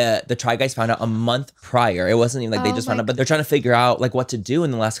 The Try Guys found out a month prior. It wasn't even like they just found out, but they're trying to figure out like what to do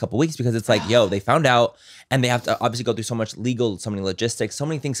in the last couple of weeks because it's like, yo, they found out and they have to obviously go through so much legal, so many logistics, so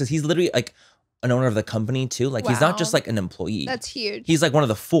many things. Because he's literally like an owner of the company too. Like he's not just like an employee. That's huge. He's like one of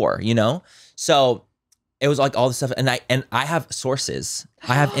the 4, you know? So it was like all this stuff. And I have sources.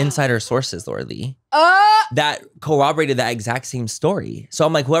 I have insider sources, Laura Lee. That corroborated that exact same story. So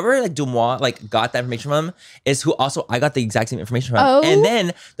I'm like, whoever like Dumois like got that information from him is who also I got the exact same information from. And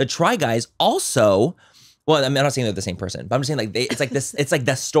then the Try Guys also, well, I mean, I'm not saying they're the same person, but I'm just saying like it's like this, it's like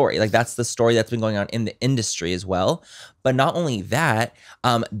that story. Like that's the story that's been going on in the industry as well. But not only that,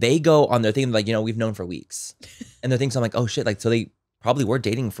 they go on their thing like, you know, we've known for weeks. And their things, I'm like, oh shit, like so they probably were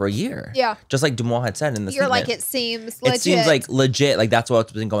dating for a year. Yeah. Just like Dumois had said in the statement. Like, it seems legit. It seems like legit. Like that's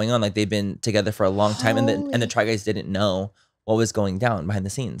what's been going on. Like they've been together for a long time. And the Try Guys didn't know what was going down behind the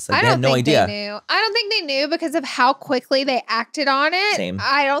scenes. Like I they had don't no think idea. they knew. I don't think they knew because of how quickly they acted on it. Same.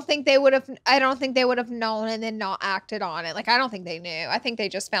 I don't think they would have known and then not acted on it. Like I don't think they knew. I think they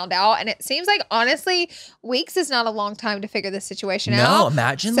just found out. And it seems like honestly, weeks is not a long time to figure this situation out. No,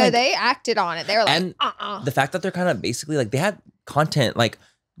 imagine. So like, they acted on it. They were like, the fact that they're kind of basically like they had content like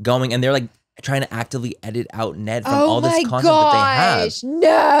going and they're like trying to actively edit out Ned from all this content that they have.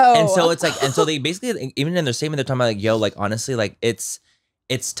 No. And so it's like, and so they basically, even in their statement, they're talking about like, yo, like honestly, like it's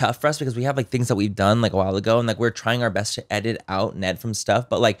tough for us because we have like things that we've done like a while ago and like we're trying our best to edit out Ned from stuff,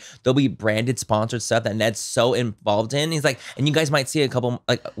 but like there'll be branded sponsored stuff that Ned's so involved in. He's like, and you guys might see a couple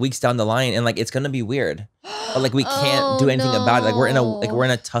like weeks down the line and like it's gonna be weird. But like we can't do anything about it. Like we're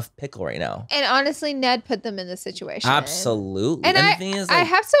in a tough pickle right now. And honestly, Ned put them in this situation. Absolutely. And the thing is, like, I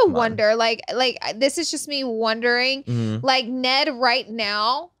have to wonder, like this is just me wondering, like Ned right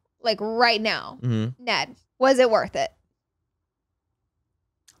now, Ned, was it worth it?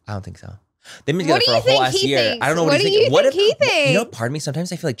 I don't think so. They've been together for a whole ass year. I don't know what he thinks. You know, part of me,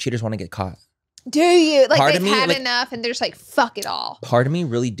 sometimes I feel like cheaters want to get caught. Do you? Like part they've of me, had like, enough and they're just like, fuck it all. Part of me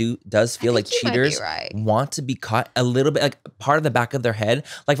really does feel like cheaters want to be caught a little bit, like part of the back of their head.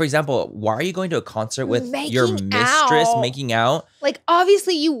 Like, for example, why are you going to a concert with your mistress making out? Like,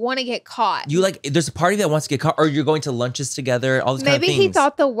 obviously you want to get caught. You like, there's a party that wants to get caught, or you're going to lunches together, all these kind of things. Maybe he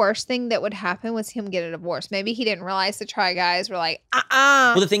thought the worst thing that would happen was him get a divorce. Maybe he didn't realize the Try Guys were like,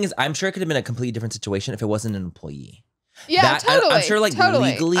 Well, the thing is, I'm sure it could have been a completely different situation if it wasn't an employee. Yeah, totally. I'm sure, like,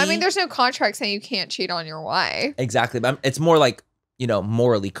 legally. I mean, there's no contract saying you can't cheat on your wife. Exactly, but it's more like, you know,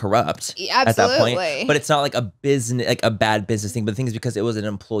 morally corrupt at that point. But it's not like a business, like a bad business thing. But the thing is, because it was an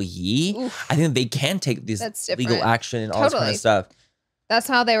employee, I think they can take these legal action and all this kind of stuff. That's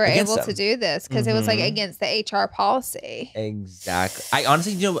how they were able to do this, because it was like against the HR policy. Exactly. I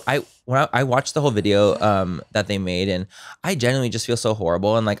honestly, you know, when I watched the whole video that they made, and I genuinely just feel so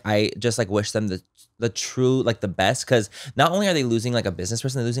horrible, and like I just like wish them the true, like the best, because not only are they losing like a business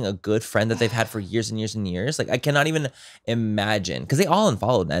person, they're losing a good friend that they've had for years and years and years. Like I cannot even imagine, because they all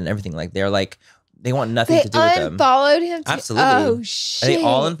unfollowed that and everything. Like they're like, they want nothing to do with them. They unfollowed him too? Absolutely. Oh shit. And they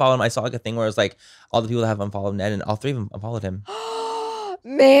all unfollowed him. I saw like a thing where it was like all the people that have unfollowed Ned, and all three of them unfollowed him.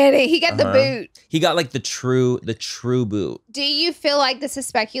 Man, he got the boot. He got like the true boot. Do you feel like this is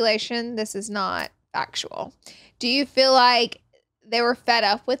speculation? This is not factual. Do you feel like they were fed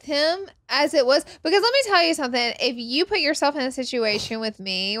up with him as it was? Because let me tell you something. If you put yourself in a situation with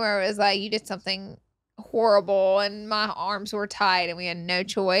me where it was like you did something horrible and my arms were tied and we had no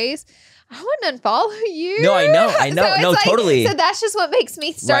choice, I wouldn't unfollow you. No, I know. So no, like, totally. So that's just what makes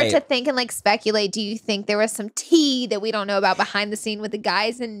me start to think and like speculate. Do you think there was some tea that we don't know about behind the scene with the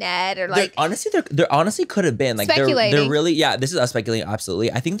guys in Ned, or like there honestly could have been like speculating. They're really, yeah, this is us speculating.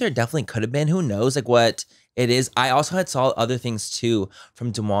 Absolutely. I think there definitely could have been. Who knows like what it is. I also had saw other things too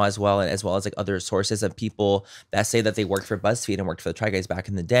from Dumois as well, and as well as like other sources of people that say that they worked for BuzzFeed and worked for the Try Guys back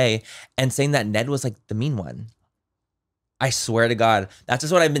in the day, and saying that Ned was like the mean one. I swear to God, that's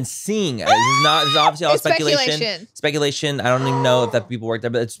just what I've been seeing. This is obviously all speculation. Speculation. I don't even know if that people worked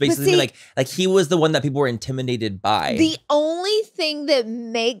there, but it's basically like he was the one that people were intimidated by. The only thing that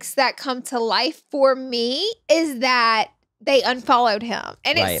makes that come to life for me is that they unfollowed him,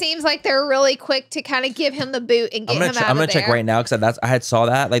 and it seems like they're really quick to kind of give him the boot and get him out of there. I'm gonna check right now, because I had saw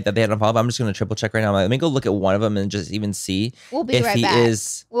that like that they had unfollowed. But I'm just gonna triple check right now. Like, let me go look at one of them and just even see. We'll be right back.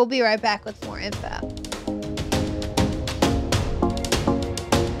 We'll be right back with more info.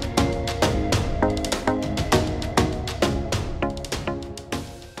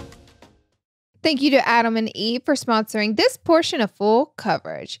 Thank you to Adam and Eve for sponsoring this portion of Full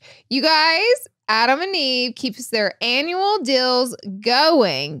Coverage. You guys, Adam and Eve keeps their annual deals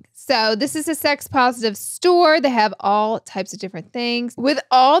going. So this is a sex positive store. They have all types of different things. With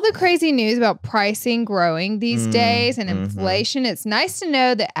all the crazy news about pricing growing these days and inflation, it's nice to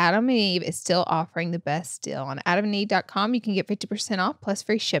know that Adam and Eve is still offering the best deal. On adamandeve.com, you can get 50% off plus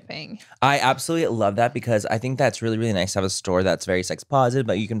free shipping. I absolutely love that, because I think that's really, really nice to have a store that's very sex positive,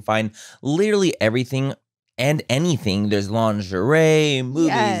 but you can find literally everything and anything. There's lingerie,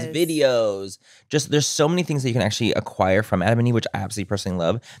 movies, videos. Just there's so many things that you can actually acquire from Adam and Eve, which I absolutely personally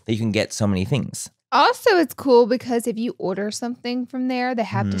love, that you can get so many things. Also, it's cool because if you order something from there, they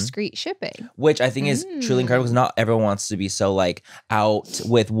have discreet shipping. Which I think is truly incredible, because not everyone wants to be so like out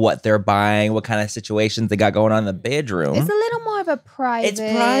with what they're buying, what kind of situations they got going on in the bedroom. It's a little more of a private. It's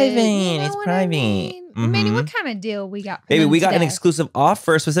private. You know it's what private. I mean? Manny, what kind of deal we got for Baby, we got today? an exclusive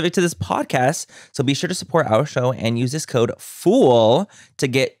offer specific to this podcast. So be sure to support our show and use this code FOOL to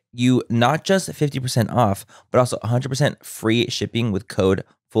get you not just 50% off, but also 100% free shipping with code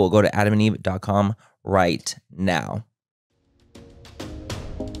FOOL. Go to adamandeve.com right now.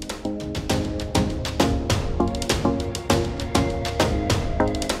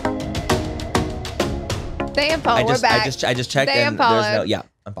 They unfollowed. We're back. I just checked they and unfollowed. there's no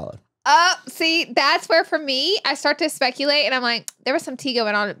unfollowed. See, that's where for me, I start to speculate and I'm like, there was some tea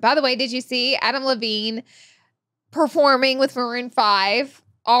going on. By the way, did you see Adam Levine performing with Maroon 5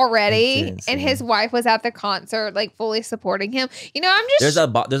 already? And his wife was at the concert, like fully supporting him. You know, I'm just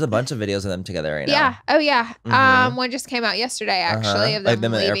there's a bunch of videos of them together right now. Yeah. Oh yeah. One just came out yesterday actually of them like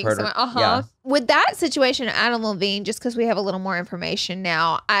them leaving. Yeah. With that situation, Adam Levine, just because we have a little more information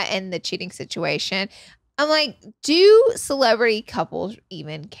now in the cheating situation, I'm like, do celebrity couples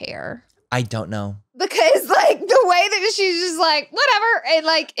even care? I don't know. Because like the way that she's just like, whatever. And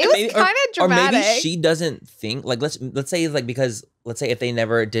like, it was kind of dramatic. Or maybe she doesn't think, like, let's say like, because let's say if they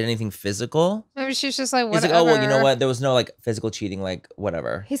never did anything physical. Maybe she's just like, whatever. He's like, oh, well, you know what? There was no like physical cheating, like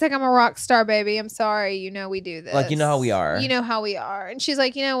whatever. He's like, I'm a rock star, baby. I'm sorry. You know, we do this. Like, you know how we are. You know how we are. And she's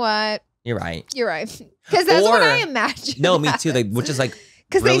like, you know what? You're right. You're right. Because that's what I imagine. No, me too. Like, which is like,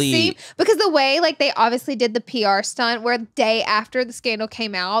 because really, they seem, because the way like they obviously did the PR stunt where day after the scandal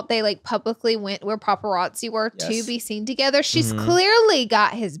came out, they like publicly went where paparazzi were to be seen together. She's clearly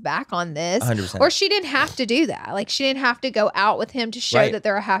got his back on this, 100%. or she didn't have to do that. Like she didn't have to go out with him to show that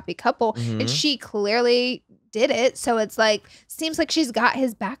they're a happy couple, and she clearly did it. So it's like, seems like she's got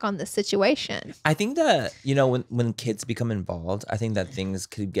his back on this situation. I think that, you know, when kids become involved, I think that things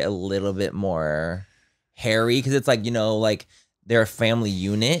could get a little bit more hairy because it's like, you know, like they're a family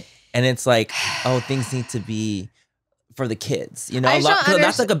unit and it's like, oh, things need to be for the kids, you know.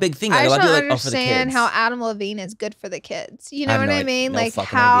 That's like a big thing. Like, I a lot of don't people understand like, how Adam Levine is good for the kids. You know what I mean? No like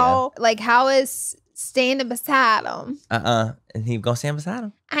how, idea. Like how is standing beside him? And he gonna stand beside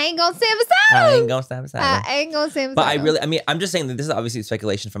him. I ain't gonna stand beside him. I ain't gonna stand beside him. I ain't gonna stand beside But him. I mean, I'm just saying that this is obviously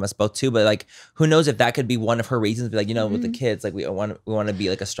speculation from us both too. But like, who knows if that could be one of her reasons? Be like, you know, with the kids, like we want to be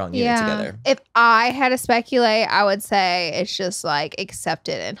like a strong unit together. If I had to speculate, I would say it's just like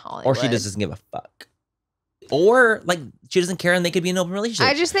accepted in Hollywood, or she just doesn't give a fuck, or like she doesn't care and they could be in an open relationship.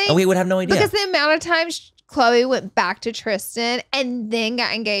 I just think, and we would have no idea because the amount of times Chloe went back to Tristan and then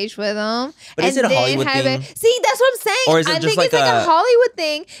got engaged with him. But is it a Hollywood thing? See, that's what I'm saying. Or is it I just think like it's like a Hollywood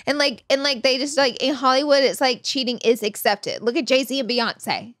thing, and like they just like in Hollywood, it's like cheating is accepted. Look at Jay-Z and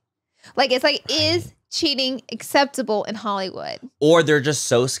Beyonce. Like it's like, is cheating acceptable in Hollywood? Or they're just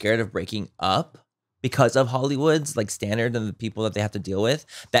so scared of breaking up because of Hollywood's like standard and the people that they have to deal with,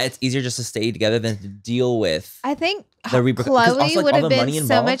 that it's easier just to stay together than to deal with. I think Chloe would have been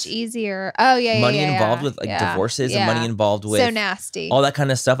so much easier. Oh yeah, money involved with like divorces and money involved with so nasty, all that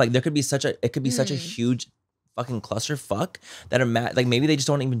kind of stuff. Like there could be such a huge fucking clusterfuck that like maybe they just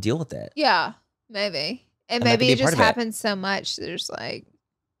don't even deal with it. Yeah, maybe, and maybe it just happens so much. There's like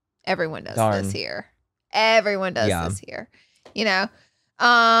everyone does this here. Everyone does this here. You know.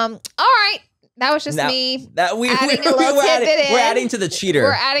 All right. That was just me. That we're adding to the cheater.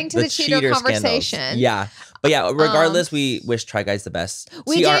 We're adding to the cheater conversation. Scandals. Yeah. But yeah, regardless, we wish Try Guys the best.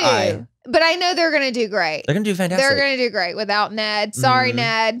 We do. But I know they're going to do great. They're going to do fantastic. They're going to do great without Ned. Sorry,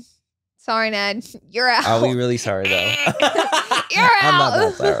 Ned. Sorry, Ned. You're out. Are we really sorry, though? You're out. I'm not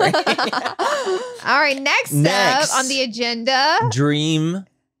that sorry. All right. Next up on the agenda. Dream.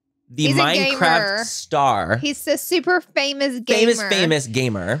 He's Minecraft star. He's a super famous gamer. Famous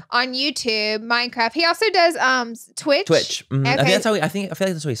gamer on YouTube. Minecraft. He also does Twitch. Okay. I think that's how I feel like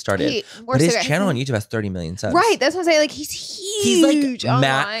that's how he started. But his channel on YouTube has 30 million subs. Right. That's what I'm saying. Like he's huge. He's like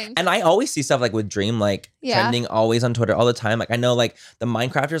online. And I always see stuff like with Dream like trending always on Twitter all the time. Like I know like the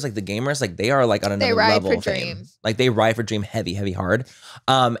Minecrafters, like the gamers, like they are like on another level of fame. Like they ride for Dream heavy hard.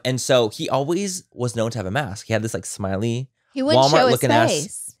 And so he always was known to have a mask. He had this like smiley Walmart looking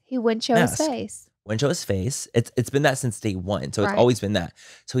ass. He wouldn't show his face. Wouldn't show his face. It's been that since day one. So it's always been that.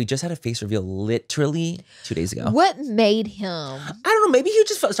 So he just had a face reveal literally 2 days ago. What made him? I don't know. Maybe he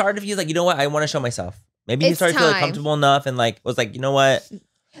just started to feel like, you know what? I want to show myself. Maybe he started to feel comfortable enough and like was like, you know what?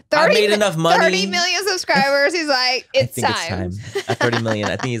 I made enough money. 30 million subscribers. He's like, it's time. At 30 million.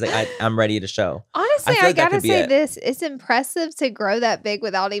 I think he's like, I'm ready to show. Honestly, I gotta say this. It's impressive to grow that big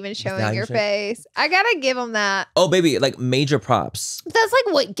without even showing your face. I gotta give him that. Oh, baby, like major props. That's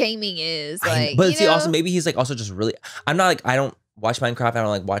like what gaming is. Like, but see, also maybe he's like also just really. I'm not like, I don't watch Minecraft. I don't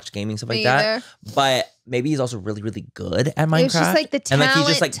like watch gaming stuff like that. But maybe he's also really, really good at Minecraft. It's just like the talent. And like he's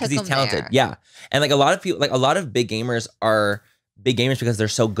just like because he's talented. Yeah, and like a lot of people, like a lot of big gamers are big gamers because they're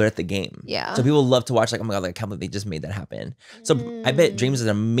so good at the game. Yeah. So people love to watch like, oh my God, like I can't believe they just made that happen. So I bet Dreams is an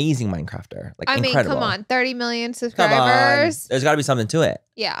amazing Minecrafter. Like incredible. Come on, 30 million subscribers. There's gotta be something to it.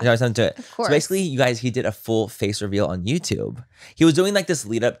 Yeah. There's gotta be something to it. Of course. So basically, you guys, he did a full face reveal on YouTube. He was doing like this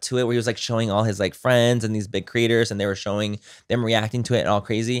lead up to it where he was like showing all his like friends and these big creators and they were showing them reacting to it and all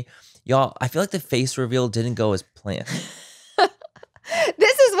crazy. Y'all, I feel like the face reveal didn't go as planned.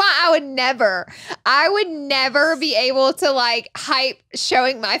 This is why I would never be able to like hype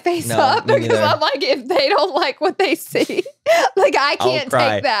showing my face up because I'm like, if they don't like what they see, like I can't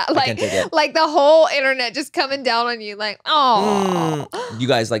take that. Like the whole internet just coming down on you, like, oh. You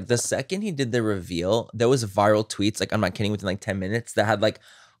guys, like the second he did the reveal, there was viral tweets, like I'm not kidding, within like 10 minutes that had like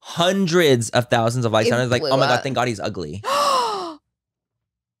hundreds of thousands of likes. And I was like, oh my God, thank God he's ugly.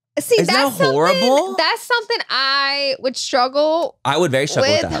 See, that's horrible. That's something I would struggle. I would very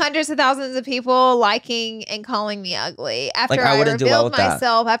struggle with that. Hundreds of thousands of people liking and calling me ugly after I revealed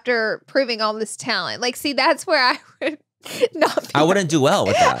myself, after proving all this talent. Like, see, that's where I would not. I wouldn't do well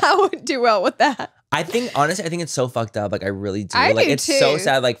with that. I wouldn't do well with that. I think, honestly, I think it's so fucked up. Like, I really do. I like, do it's too. so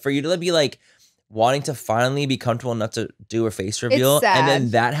sad. Like, for you to be like wanting to finally be comfortable enough to do a face reveal, and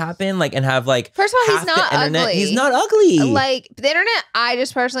then that happened, like, and have like, first of all, he's not ugly. He's not ugly. Like the internet, I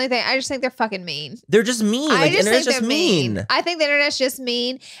just think they're fucking mean. They're just mean. Like, the internet's just mean. I think the internet's just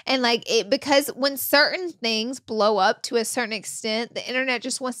mean, and like it, because when certain things blow up to a certain extent, the internet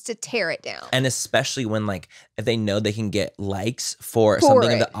just wants to tear it down. And especially when like if they know they can get likes for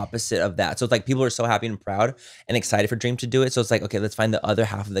something of the opposite of that. So it's like people are so happy and proud and excited for Dream to do it. So it's like, okay, let's find the other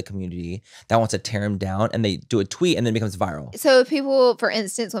half of the community that wants to tear him down, and they do a tweet and then it becomes viral. So if people, for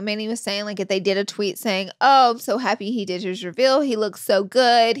instance, what Manny was saying, like if they did a tweet saying, oh, I'm so happy he did his reveal, he looks so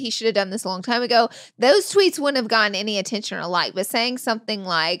good, he should have done this a long time ago, those tweets wouldn't have gotten any attention or like. But saying something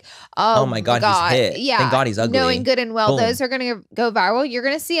like, oh my God, he's hit. Yeah, thank God he's ugly. Knowing good and well, those are going to go viral. You're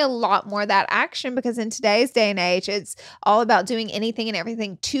going to see a lot more of that action, because in today's day and age, it's all about doing anything and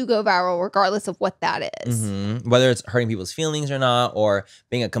everything to go viral, regardless of what that is. Whether it's hurting people's feelings or not, or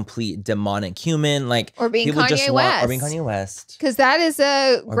being a complete demonic human, like, or being Kanye West. Or being Kanye West. Because that is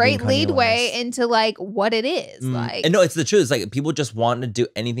a great leadway into like what it is. Like, and no, it's the truth. It's like people just want to do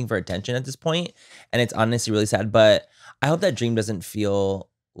anything for attention at this point, and it's honestly really sad. But I hope that Dream doesn't feel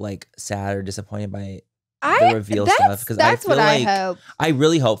like sad or disappointed by the reveal stuff, because that's what I hope. I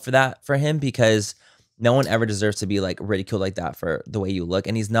really hope for that for him, because no one ever deserves to be like ridiculed like that for the way you look,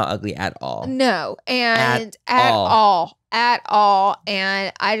 and he's not ugly at all. No, and at all.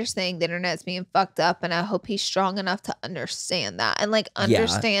 And I just think the internet's being fucked up, and I hope he's strong enough to understand that and like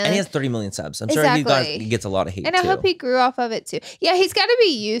understand. Yeah. And he has 30 million subs. I'm sure he gets a lot of hate. And I hope he grew off of it too. Yeah, he's got to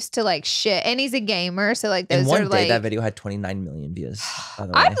be used to like shit, and he's a gamer, so like those in one are day, like that video had 29 million views.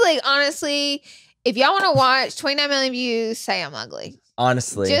 I'd like, honestly, if y'all want to watch 29 million views, say I'm ugly.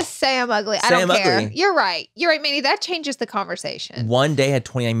 Honestly. Just say I'm ugly. I don't care. Ugly. You're right, Manny. That changes the conversation. One day had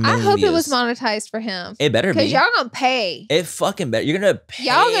 29 million I hope views. it was monetized for him. It better be. Because y'all gonna pay. It fucking better. You're gonna pay.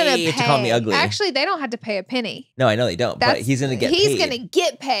 To call me ugly. Actually, they don't have to pay a penny. No, I know they don't. But he's gonna get paid. He's gonna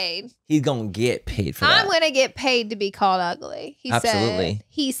get paid. He's gonna get paid for that. I'm gonna get paid to be called ugly. Absolutely.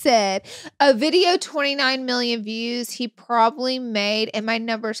 He said a video 29 million views he probably made, and my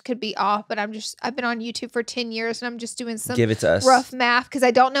numbers could be off, but I've been on YouTube for 10 years, and I'm just doing some Give it to us. rough math, because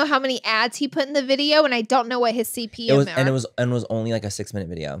I don't know how many ads he put in the video, and I don't know what his CPM was. And it was only like a 6-minute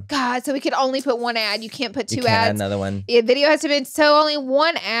video. God, so we could only put one ad. You can't put two you can't ads. Add another one. Yeah, video has to be so only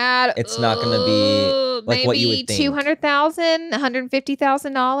one ad. It's not gonna be like what you would think. $200,000,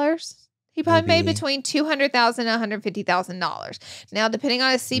 $150,000. He probably made between $200,000 and $150,000. Now, depending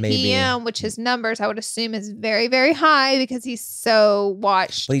on his CPM, which his numbers, I would assume is very, very high, because he's so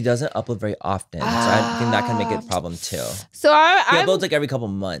watched. But he doesn't upload very often, so I think that can make it a problem too. So he uploads like every couple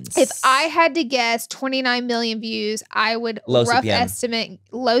months. If I had to guess 29 million views, I would estimate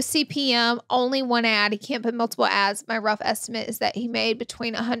low CPM, only one ad. He can't put multiple ads. My rough estimate is that he made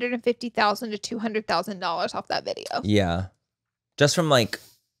between $150,000 to $200,000 off that video. Yeah, just from like.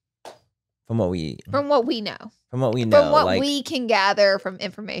 From what we know. From what we can gather from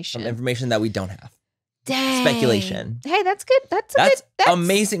information. From information that we don't have. Dang. Speculation. Hey, that's good. That's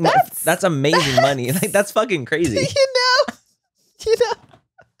amazing. That's amazing money. Like, that's fucking crazy.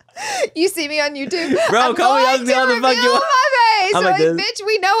 You see me on YouTube. Bro, call me ugly. I'm gonna fuck you up. I'm like, bitch,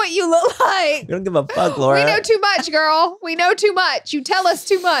 we know what you look like. We don't give a fuck, Laura. We know too much, girl. We know too much. You tell us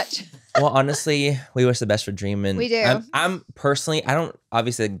too much. Well, honestly, we wish the best for Dream, and we do. I'm personally, I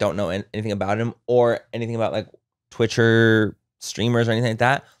don't know anything about him or anything about like Twitcher streamers or anything like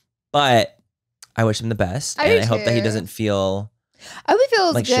that, but I wish him the best, and I hope that he doesn't feel. I hope he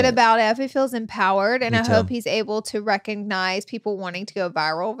feels like good shit. about it. I hope he feels empowered, and Me I too. hope he's able to recognize people wanting to go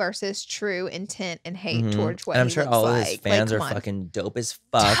viral versus true intent and hate towards what. And I'm he sure looks all of like. his fans are fucking dope as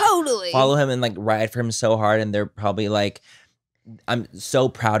fuck. Totally follow him and like ride for him so hard, and they're probably like. I'm so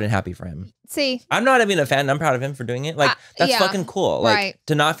proud and happy for him. See, I'm not even a fan. I'm proud of him for doing it. Like, that's fucking cool. Like,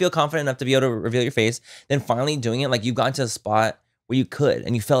 to not feel confident enough to be able to reveal your face, then finally doing it. Like, you've gotten to a spot where you could,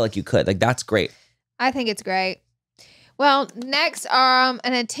 and you felt like you could. Like, that's great. I think it's great. Well, next,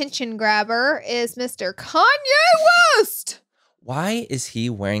 an attention grabber is Mr. Kanye West. Why is he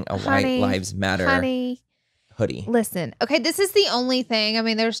wearing a White Lives Matter hoodie? Listen, okay, this is the only thing. I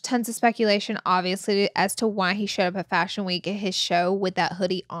mean, there's tons of speculation, obviously, as to why he showed up at Fashion Week at his show with that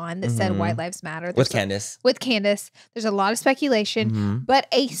hoodie on that said White Lives Matter. With Candace. With Candace. There's a lot of speculation, but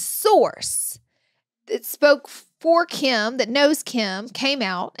a source that spoke for Kim, that knows Kim, came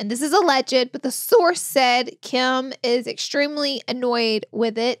out, and this is alleged, but the source said Kim is extremely annoyed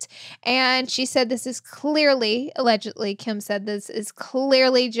with it. And she said this is clearly, allegedly, Kim said this is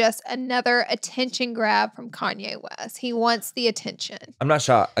clearly just another attention grab from Kanye West. He wants the attention. I'm not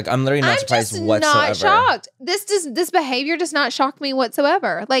shocked. Like, I'm literally not surprised whatsoever. I'm not shocked. This behavior does not shock me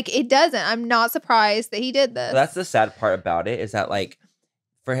whatsoever. Like, it doesn't. I'm not surprised that he did this. That's the sad part about it, is that, like,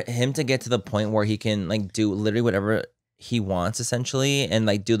 for him to get to the point where he can, like, do literally whatever he wants, essentially, and,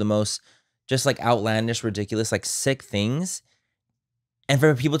 like, do the most just, like, outlandish, ridiculous, like, sick things, and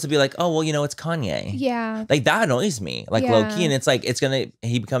for people to be like, oh, well, you know, it's Kanye. Yeah. Like, that annoys me, like, low-key, and it's like,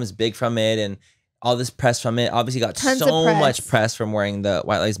 he becomes big from it, and all this press from it. Obviously got so much press from wearing the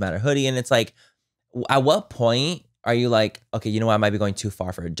White Lives Matter hoodie, and it's like, at what point are you like, okay, you know what, I might be going too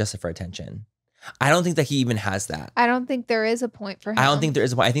far for attention? I don't think that he even has that. I don't think there is a point for him. I don't think there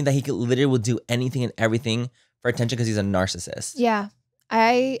is a point. I think that he could literally will do anything and everything for attention because he's a narcissist. Yeah.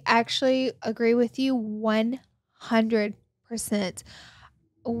 I actually agree with you 100%.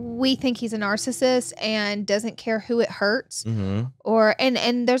 We think he's a narcissist and doesn't care who it hurts.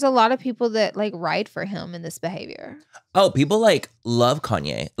 And there's a lot of people that like ride for him in this behavior. Oh, people like love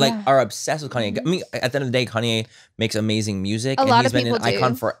Kanye, like are obsessed with Kanye. I mean, at the end of the day, Kanye makes amazing music. A lot and of he's been an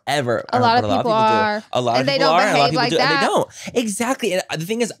icon forever. A lot of people are. A lot of people are. And a lot of people do. And they don't. Exactly. And the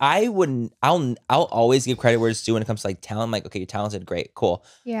thing is, I'll always give credit where it's due when it comes to like talent. I'm like, okay, you're talented, great, cool.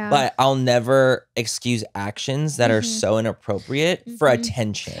 Yeah. But I'll never excuse actions that are so inappropriate for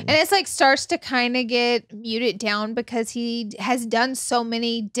attention. And it's like starts to kind of get muted down because he has done so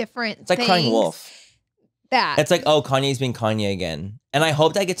many different things. It's like crying wolf. That. It's like, oh, Kanye's being Kanye again. And I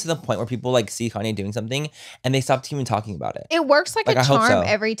hope that gets to the point where people like see Kanye doing something and they stop even talking about it. It works like a charm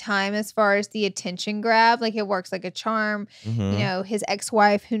every time as far as the attention grab. Like it works like a charm. You know, his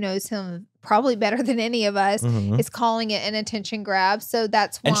ex-wife, who knows him probably better than any of us, is calling it an attention grab. So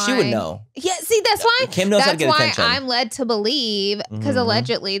that's why. And she would know. Yeah, see, that's why. Kim knows how to get attention. That's why I'm led to believe, because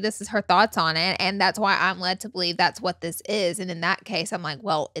allegedly this is her thoughts on it. And that's why I'm led to believe that's what this is. And in that case, I'm like,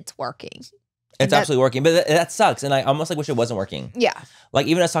 well, it's working. It's absolutely working, but that sucks, and I almost like wish it wasn't working. Yeah, like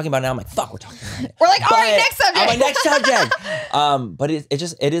even us talking about it now, I'm like, fuck, we're talking about it. We're like, all right, next subject. I'm like, next subject. But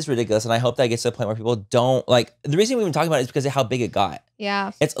it is ridiculous, and I hope that gets to the point where people don't like. The reason we've been talking about it is because of how big it got.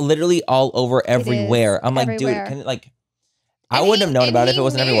 Yeah, it's literally all over everywhere. I'm like, dude, can it like? I wouldn't have known about it if it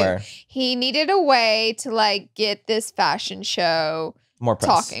wasn't everywhere. He needed a way to like get this fashion show. More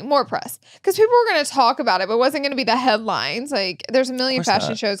press. More press. Because people were going to talk about it, but it wasn't going to be the headlines. Like, there's a million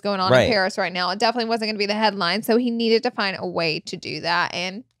fashion shows going on in Paris right now. It definitely wasn't going to be the headline. So he needed to find a way to do that.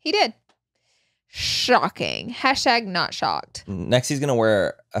 And he did. Shocking. Hashtag not shocked. Next, he's going to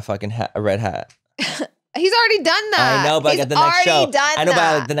wear a fucking hat, a red hat. He's already done that. I know, but at the next show. I know,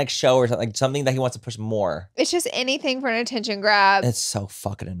 but like the next show or something, like something that he wants to push more. It's just anything for an attention grab. It's so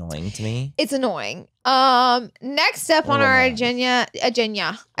fucking annoying to me. It's annoying. Next up on our agenda,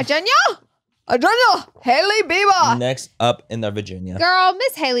 Hailey Bieber. Next up in the Virginia. Girl,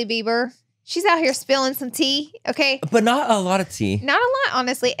 Miss Hailey Bieber. She's out here spilling some tea, okay? But not a lot of tea. Not a lot,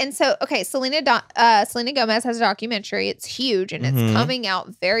 honestly. And so, okay, Selena Gomez has a documentary. It's huge, and it's coming out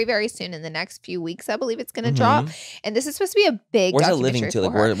very, very soon in the next few weeks. I believe it's going to drop. And this is supposed to be a big documentary. Where's it living to?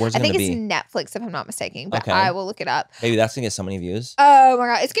 Like, where's it going to be? I think it's Netflix, if I'm not mistaken, but I will look it up. Maybe that's going to get so many views. Oh, my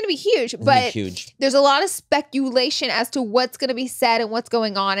God. It's going to be huge. But huge. There's a lot of speculation as to what's going to be said and what's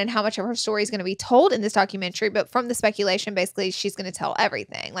going on and how much of her story is going to be told in this documentary. But from the speculation, basically, she's going to tell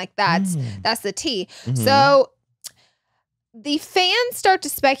everything. Like, that's the tea. So the fans start to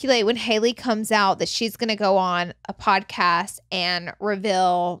speculate when Hailey comes out that she's going to go on a podcast and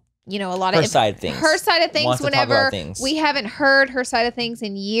reveal, you know, a lot of her side of things. Her side of things whenever we haven't heard her side of things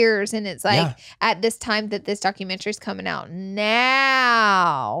in years. And it's like at this time that this documentary is coming out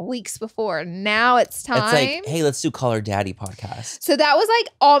now, weeks before. Now it's time. It's like, hey, let's do Call Her Daddy podcast. So that was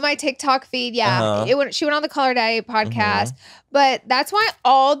like all my TikTok feed. Yeah. She went on the Call Her Daddy podcast. But that's why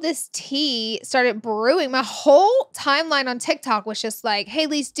all this tea started brewing. My whole timeline on TikTok was just like,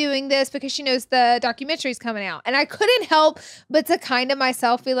 Hailey's doing this because she knows the documentary's coming out. And I couldn't help but to kind of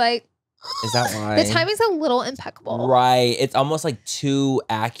myself be like, Is that why? The timing's a little impeccable. Right. It's almost like too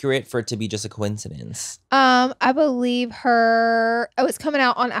accurate for it to be just a coincidence. I believe it's coming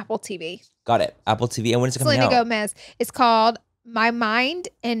out on Apple TV. Got it. Apple TV. And when is it coming out? Selena Gomez. It's called My Mind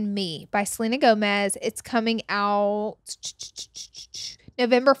and Me by Selena Gomez. It's coming out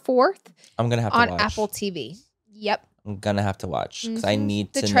November 4th. I'm going to have to watch. On Apple TV. Yep. I'm going to have to watch because I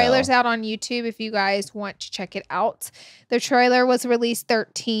need to know. The trailer's out on YouTube if you guys want to check it out. The trailer was released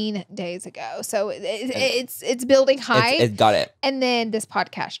 13 days ago. So it's building hype. It got it. And then this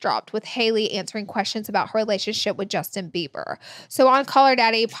podcast dropped with Hailey answering questions about her relationship with Justin Bieber. So on Call Her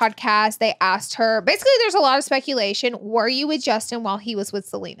Daddy podcast, they asked her, basically there's a lot of speculation. Were you with Justin while he was with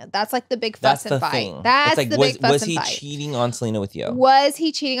Selena? That's like the big fuss and fight. Thing. That's like, the big fuss and fight. Was he cheating on Selena with you? Was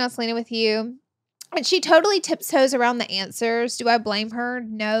he cheating on Selena with you? And she totally tiptoes around the answers. Do I blame her?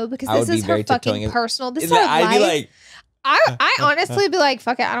 No, because this is her fucking personal. This is her life. I'd be like, I honestly be like,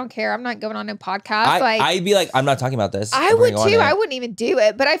 fuck it, I don't care. I'm not going on a podcast. I'd be like, I'm not talking about this. I would too. I wouldn't even do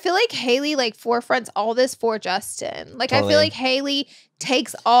it. But I feel like Hailey like forefronts all this for Justin. Like I feel like Hailey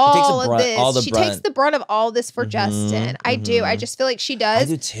takes all of this. She takes the brunt of all this for Justin. I do. I just feel like she does. I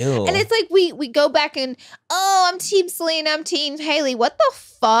do too. And it's like we go back and I'm Team Selena, I'm Team Hailey. What the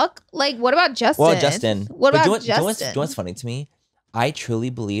fuck? Like, what about Justin? Well, Justin. What about Justin? Justin? You know what's funny to me? I truly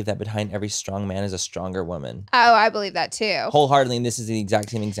believe that behind every strong man is a stronger woman. Oh, I believe that too. Wholeheartedly, and this is the exact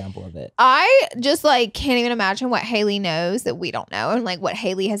same example of it. I just like can't even imagine what Hailey knows that we don't know, and like what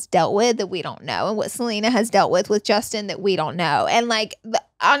Hailey has dealt with that we don't know, and what Selena has dealt with Justin that we don't know. And like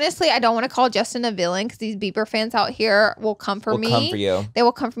honestly, I don't want to call Justin a villain because these Bieber fans out here will come for me. Come for you. They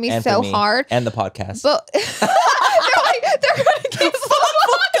will come for me and so hard. And the podcast. But they're going to cancel the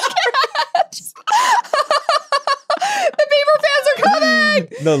podcast. The Bieber fans are coming.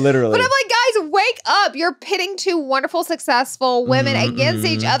 No, literally. But I'm like, guys, wake up. You're pitting two wonderful, successful women against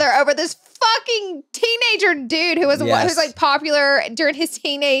each other over this fucking teenager dude who was who's like popular during his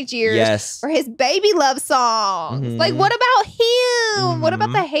teenage years for his baby love songs. Like, what about him? What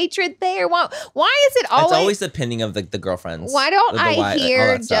about the hatred there? Why is it always? It's always depending of the girlfriends. Why don't I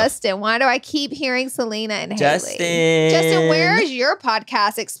hear Justin? Why do I keep hearing Selena and Hailey? Justin, where's your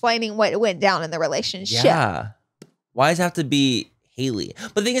podcast explaining what went down in the relationship? Yeah. Why does it have to be Hailey?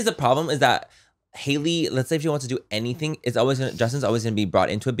 But the thing is, the problem is that Hailey, let's say if she wants to do anything, Justin's always gonna be brought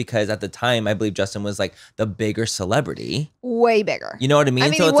into it because at the time, I believe Justin was like the bigger celebrity. Way bigger. You know what I mean?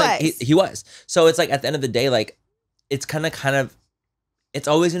 I mean, so he it's was. like he was. So it's like at the end of the day, like it's kind of it's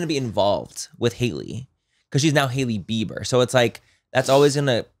always gonna be involved with Hailey because she's now Hailey Bieber. So it's like that's always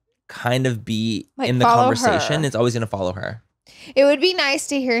gonna kind of be like in the conversation. It's always gonna follow her. It would be nice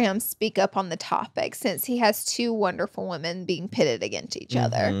to hear him speak up on the topic since he has two wonderful women being pitted against each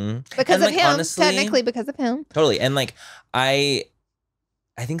other because of him. Honestly, technically because of him. Totally. And like I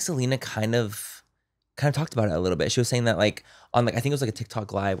think Selena kind of talked about it a little bit. She was saying that like on like I think it was like a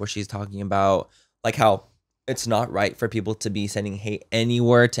TikTok live where she's talking about like how it's not right for people to be sending hate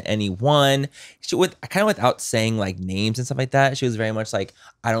anywhere to anyone. She without saying like names and stuff like that. She was very much like,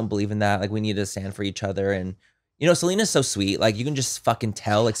 I don't believe in that. Like we need to stand for each other. And you know, Selena's so sweet. Like you can just fucking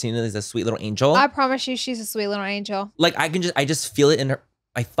tell. Like Selena is a sweet little angel. I promise you, she's a sweet little angel. Like I just feel it in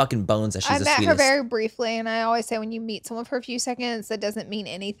my fucking bones that she's the sweetest. I met her very briefly, and I always say when you meet someone for a few seconds, that doesn't mean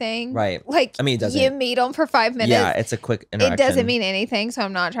anything. Right. Like I mean, it doesn't. You meet them for 5 minutes. Yeah, it's a quick interaction. It doesn't mean anything. So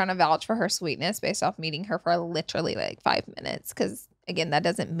I'm not trying to vouch for her sweetness based off meeting her for literally like 5 minutes, because again, that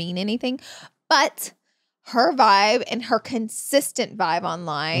doesn't mean anything. But her vibe and her consistent vibe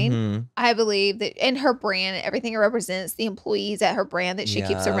online, I believe that, and her brand and everything it represents, the employees at her brand that she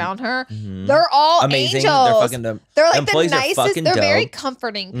keeps around her, they're all amazing. Angels. They're like the nicest. They're dope. Very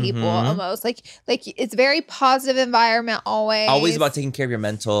comforting people almost. Like it's very positive environment always. Always about taking care of your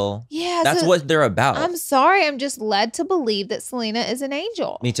mental. Yeah. That's what they're about. I'm sorry. I'm just led to believe that Selena is an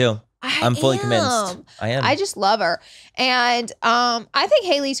angel. Me too. I'm fully convinced. I am. I just love her. And I think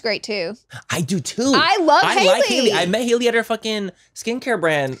Hailey's great too. I do too. I like Hailey. I met Hailey at her fucking skincare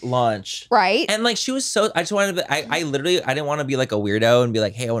brand launch. Right. And like she was so, I just wanted to, I literally, I didn't want to be like a weirdo and be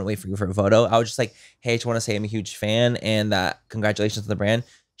like, hey, I want to wait for you for a photo. I was just like, hey, I just want to say I'm a huge fan and congratulations to the brand.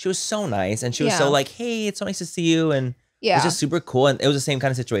 She was so nice. And she was so like, hey, it's so nice to see you. And it was just super cool. And it was the same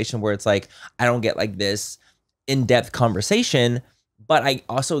kind of situation where it's like, I don't get like this in-depth conversation, but I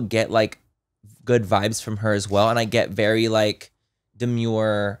also get like good vibes from her as well. And I get very like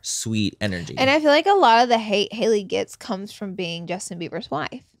demure, sweet energy. And I feel like a lot of the hate Hailey gets comes from being Justin Bieber's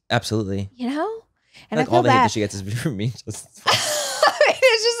wife. Absolutely. You know? And like I feel all the hate bad. that she gets is from me. I mean,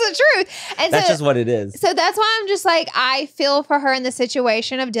 it's just the truth. And that's just what it is. So that's why I'm just like, I feel for her in the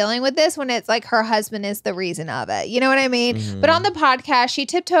situation of dealing with this when it's like her husband is the reason of it. You know what I mean? But on the podcast, she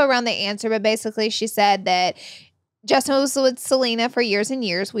tiptoed around the answer, but basically she said that Justin was with Selena for years and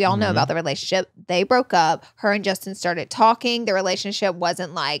years. We all know about the relationship. They broke up. Her and Justin started talking. The relationship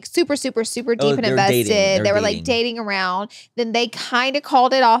wasn't like super, super, super deep and invested. They were like dating around. Then they kind of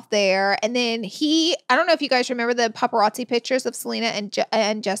called it off there. And then I don't know if you guys remember the paparazzi pictures of Selena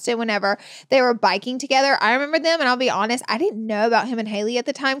and Justin whenever they were biking together. I remember them, and I'll be honest, I didn't know about him and Hailey at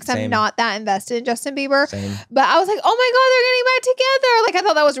the time because I'm not that invested in Justin Bieber. Same. But I was like, oh my God, they're getting back together. Like, I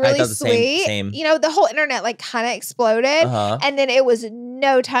thought that was really sweet. Same. You know, the whole internet like kind of exploded. And then it was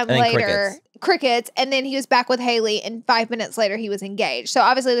no time later. Crickets. And then he was back with Hailey, and 5 minutes later he was engaged. So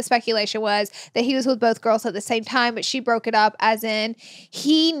obviously the speculation was that he was with both girls at the same time, but she broke it up as in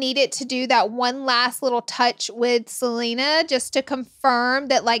he needed to do that one last little touch with Selena just to confirm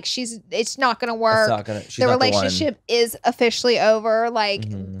that like it's not going to work. The relationship is officially over. Like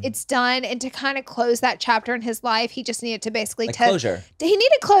it's done. And to kind of close that chapter in his life, he just needed to basically closure. He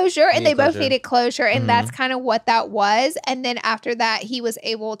needed closure, and they both needed closure. And that's kind of what that was. And then after that, he was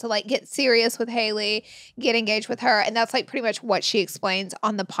able to like get serious with Hailey, get engaged with her, and that's like pretty much what she explains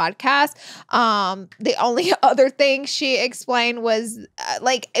on the podcast. The only other thing she explained was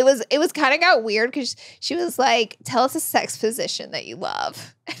like it was kind of got weird because she was like, "Tell us a sex position that you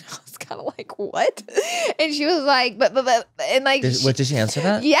love," and I was kind of like, "What?" And she was like, "But," and like, what did she answer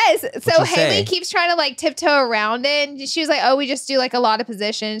that? Yes. So Hailey keeps trying to like tiptoe around it, and she was like, "Oh, we just do like a lot of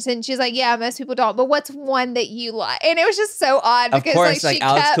positions," and she's like, "Yeah, most people don't, but what's one that you like?" And it was just so odd because of course, like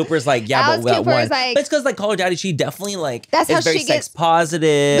Alex Cooper's like, "Yeah, Alex but Cooper's one." Like, but it's because like Call Her Daddy, she definitely like that's is how very she sex gets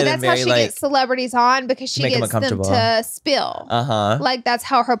positive. But that's and very, how she like, gets celebrities on because she gets them to spill. Like that's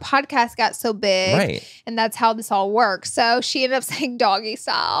how her podcast got so big, right? And that's how this all works. So she ended up saying doggy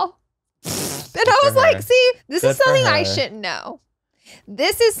style. And I was like, see, this is something I shouldn't know.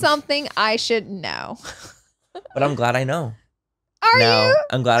 This is something I should know. But I'm glad I know. Are you?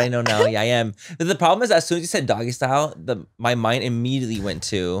 I'm glad I know now. Yeah, I am. But the problem is, as soon as you said doggy style, my mind immediately went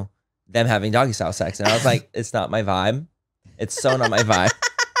to them having doggy style sex. And I was like, it's not my vibe. It's so not my vibe.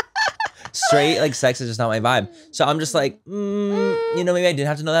 Straight like sex is just not my vibe. So I'm just like, maybe I didn't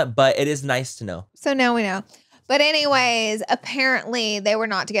have to know that, but it is nice to know. So now we know. But anyways, apparently they were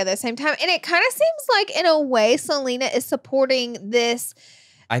not together at the same time. And it kind of seems like in a way Selena is supporting this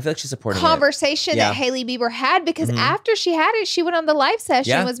I feel like she's supporting conversation that Hailey Bieber had because after she had it, she went on the live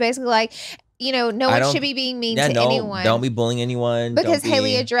session and was basically like, no one should be being mean to anyone. Don't be bullying anyone. Because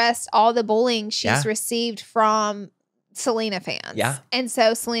Hailey addressed all the bullying she's received from Selena fans. Yeah. And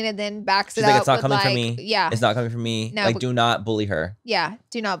so Selena then backs it up. It's not coming from me. Yeah. It's not coming from me. No, like, do not bully her. Yeah.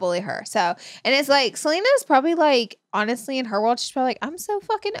 Do not bully her. So, and it's like, Selena's probably like, honestly, in her world, she's probably like, I'm so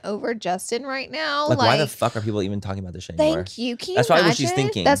fucking over Justin right now. Like why the fuck are people even talking about this shit anymore? Thank you. That's probably what she's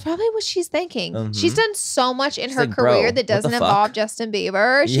thinking. That's probably what she's thinking. She's done so much in her career that doesn't involve Justin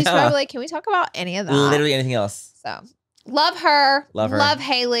Bieber. She's probably like, can we talk about any of that? Literally anything else. So. Love her. Love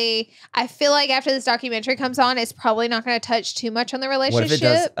Hailey. I feel like after this documentary comes on, it's probably not going to touch too much on the relationship. What if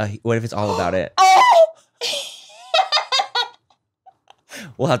it does? What if it's all about it? Oh!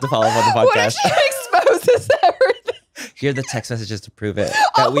 We'll have to follow up on the podcast. What if she exposes everything? Here are the text messages to prove it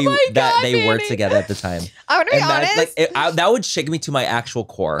that they worked together at the time. I'm gonna be honest. That would shake me to my actual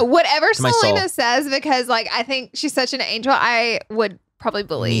core. Whatever Selena says, because like I think she's such an angel. I would probably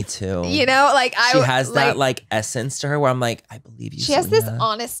believe. Me too. You know, like she has that like essence to her where I'm like, I believe you. She has this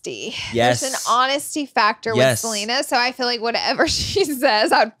honesty. Yes, there's an honesty factor with Selena. So I feel like whatever she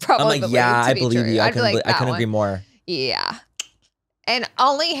says, I'd probably believe I believe you. I couldn't agree more. Yeah. And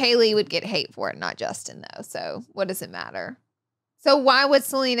only Hailey would get hate for it, not Justin, though. So what does it matter? So why would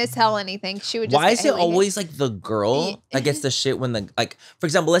Selena tell anything? She would just. Why is it always like the girl that gets the shit when the like? For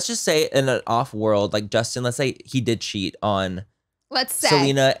example, let's just say in an off world, like Justin. Let's say he did cheat on. Let's say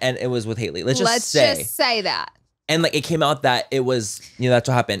Selena, and it was with Hailey. Let's just say that. And like it came out that it was, that's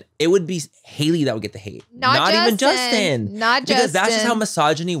what happened. It would be Hailey that would get the hate. Not even Justin. Not Justin. Because that's just how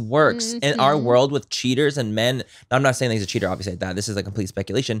misogyny works in our world with cheaters and men. Now, I'm not saying that he's a cheater, obviously, that this is like complete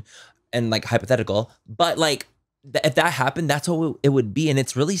speculation and like hypothetical. But like if that happened, that's what it would be. And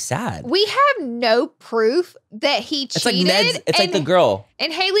it's really sad. We have no proof that he cheated. It's like Ned's, it's like the girl.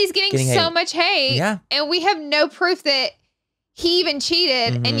 And Hailey's getting so much hate. Yeah. And we have no proof that he even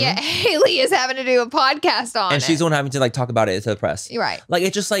cheated, and yet Hailey is having to do a podcast on it. And she's the one having to like talk about it to the press. You're right. Like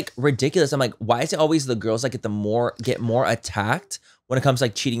it's just like ridiculous. I'm like, why is it always the girls that get more attacked when it comes to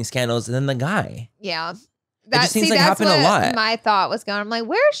like cheating scandals than the guy? Yeah. just seems like happen a lot. My thought was going. I'm like,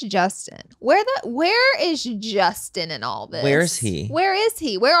 where's Justin? Where is Justin in all this? Where is he? Where is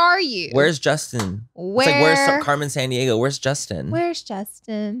he? Where are you? Where's Justin? It's like, where's Carmen Sandiego? Where's Justin? Where's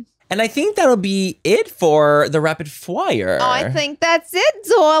Justin? And I think that'll be it for the rapid fire. Oh, I think that's it,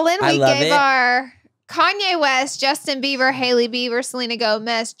 darling. We gave our Kanye West, Justin Bieber, Hailey Bieber, Selena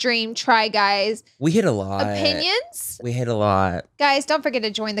Gomez, Dream, Try Guys. We hit a lot. Opinions? We hit a lot. Guys, don't forget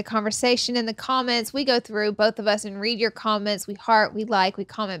to join the conversation in the comments. We go through, both of us, and read your comments. We heart, we like, we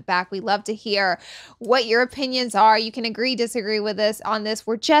comment back. We love to hear what your opinions are. You can agree, disagree with us on this.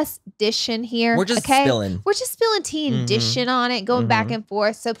 We're just dishing here. We're just spilling. We're just spilling tea and dishing on it, going back and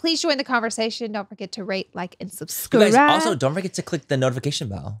forth. So please join the conversation. Don't forget to rate, like, and subscribe. You guys, also, don't forget to click the notification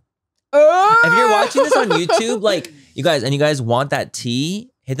bell. If you're watching this on YouTube, like, you guys want that tea,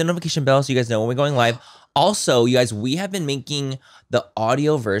 hit the notification bell so you guys know when we're going live. Also, you guys, we have been making the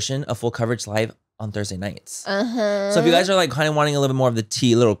audio version of Full Coverage Live on Thursday nights. So if you guys are like kind of wanting a little bit more of the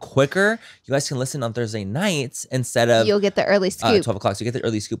tea a little quicker, you guys can listen on Thursday nights instead of— You'll get the early scoop. 12 o'clock. So you get the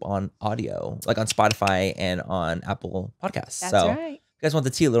early scoop on audio, like on Spotify and on Apple Podcasts. That's so right. You guys want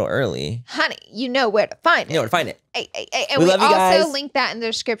the tea a little early. Honey, you know where to find it. You know where to find it. And we love you guys. Also link that in the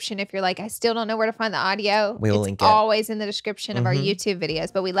description if you're like, I still don't know where to find the audio. We will link it. Always in the description of our YouTube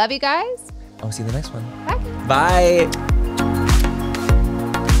videos. But we love you guys. I'll see you in the next one. Bye. Bye.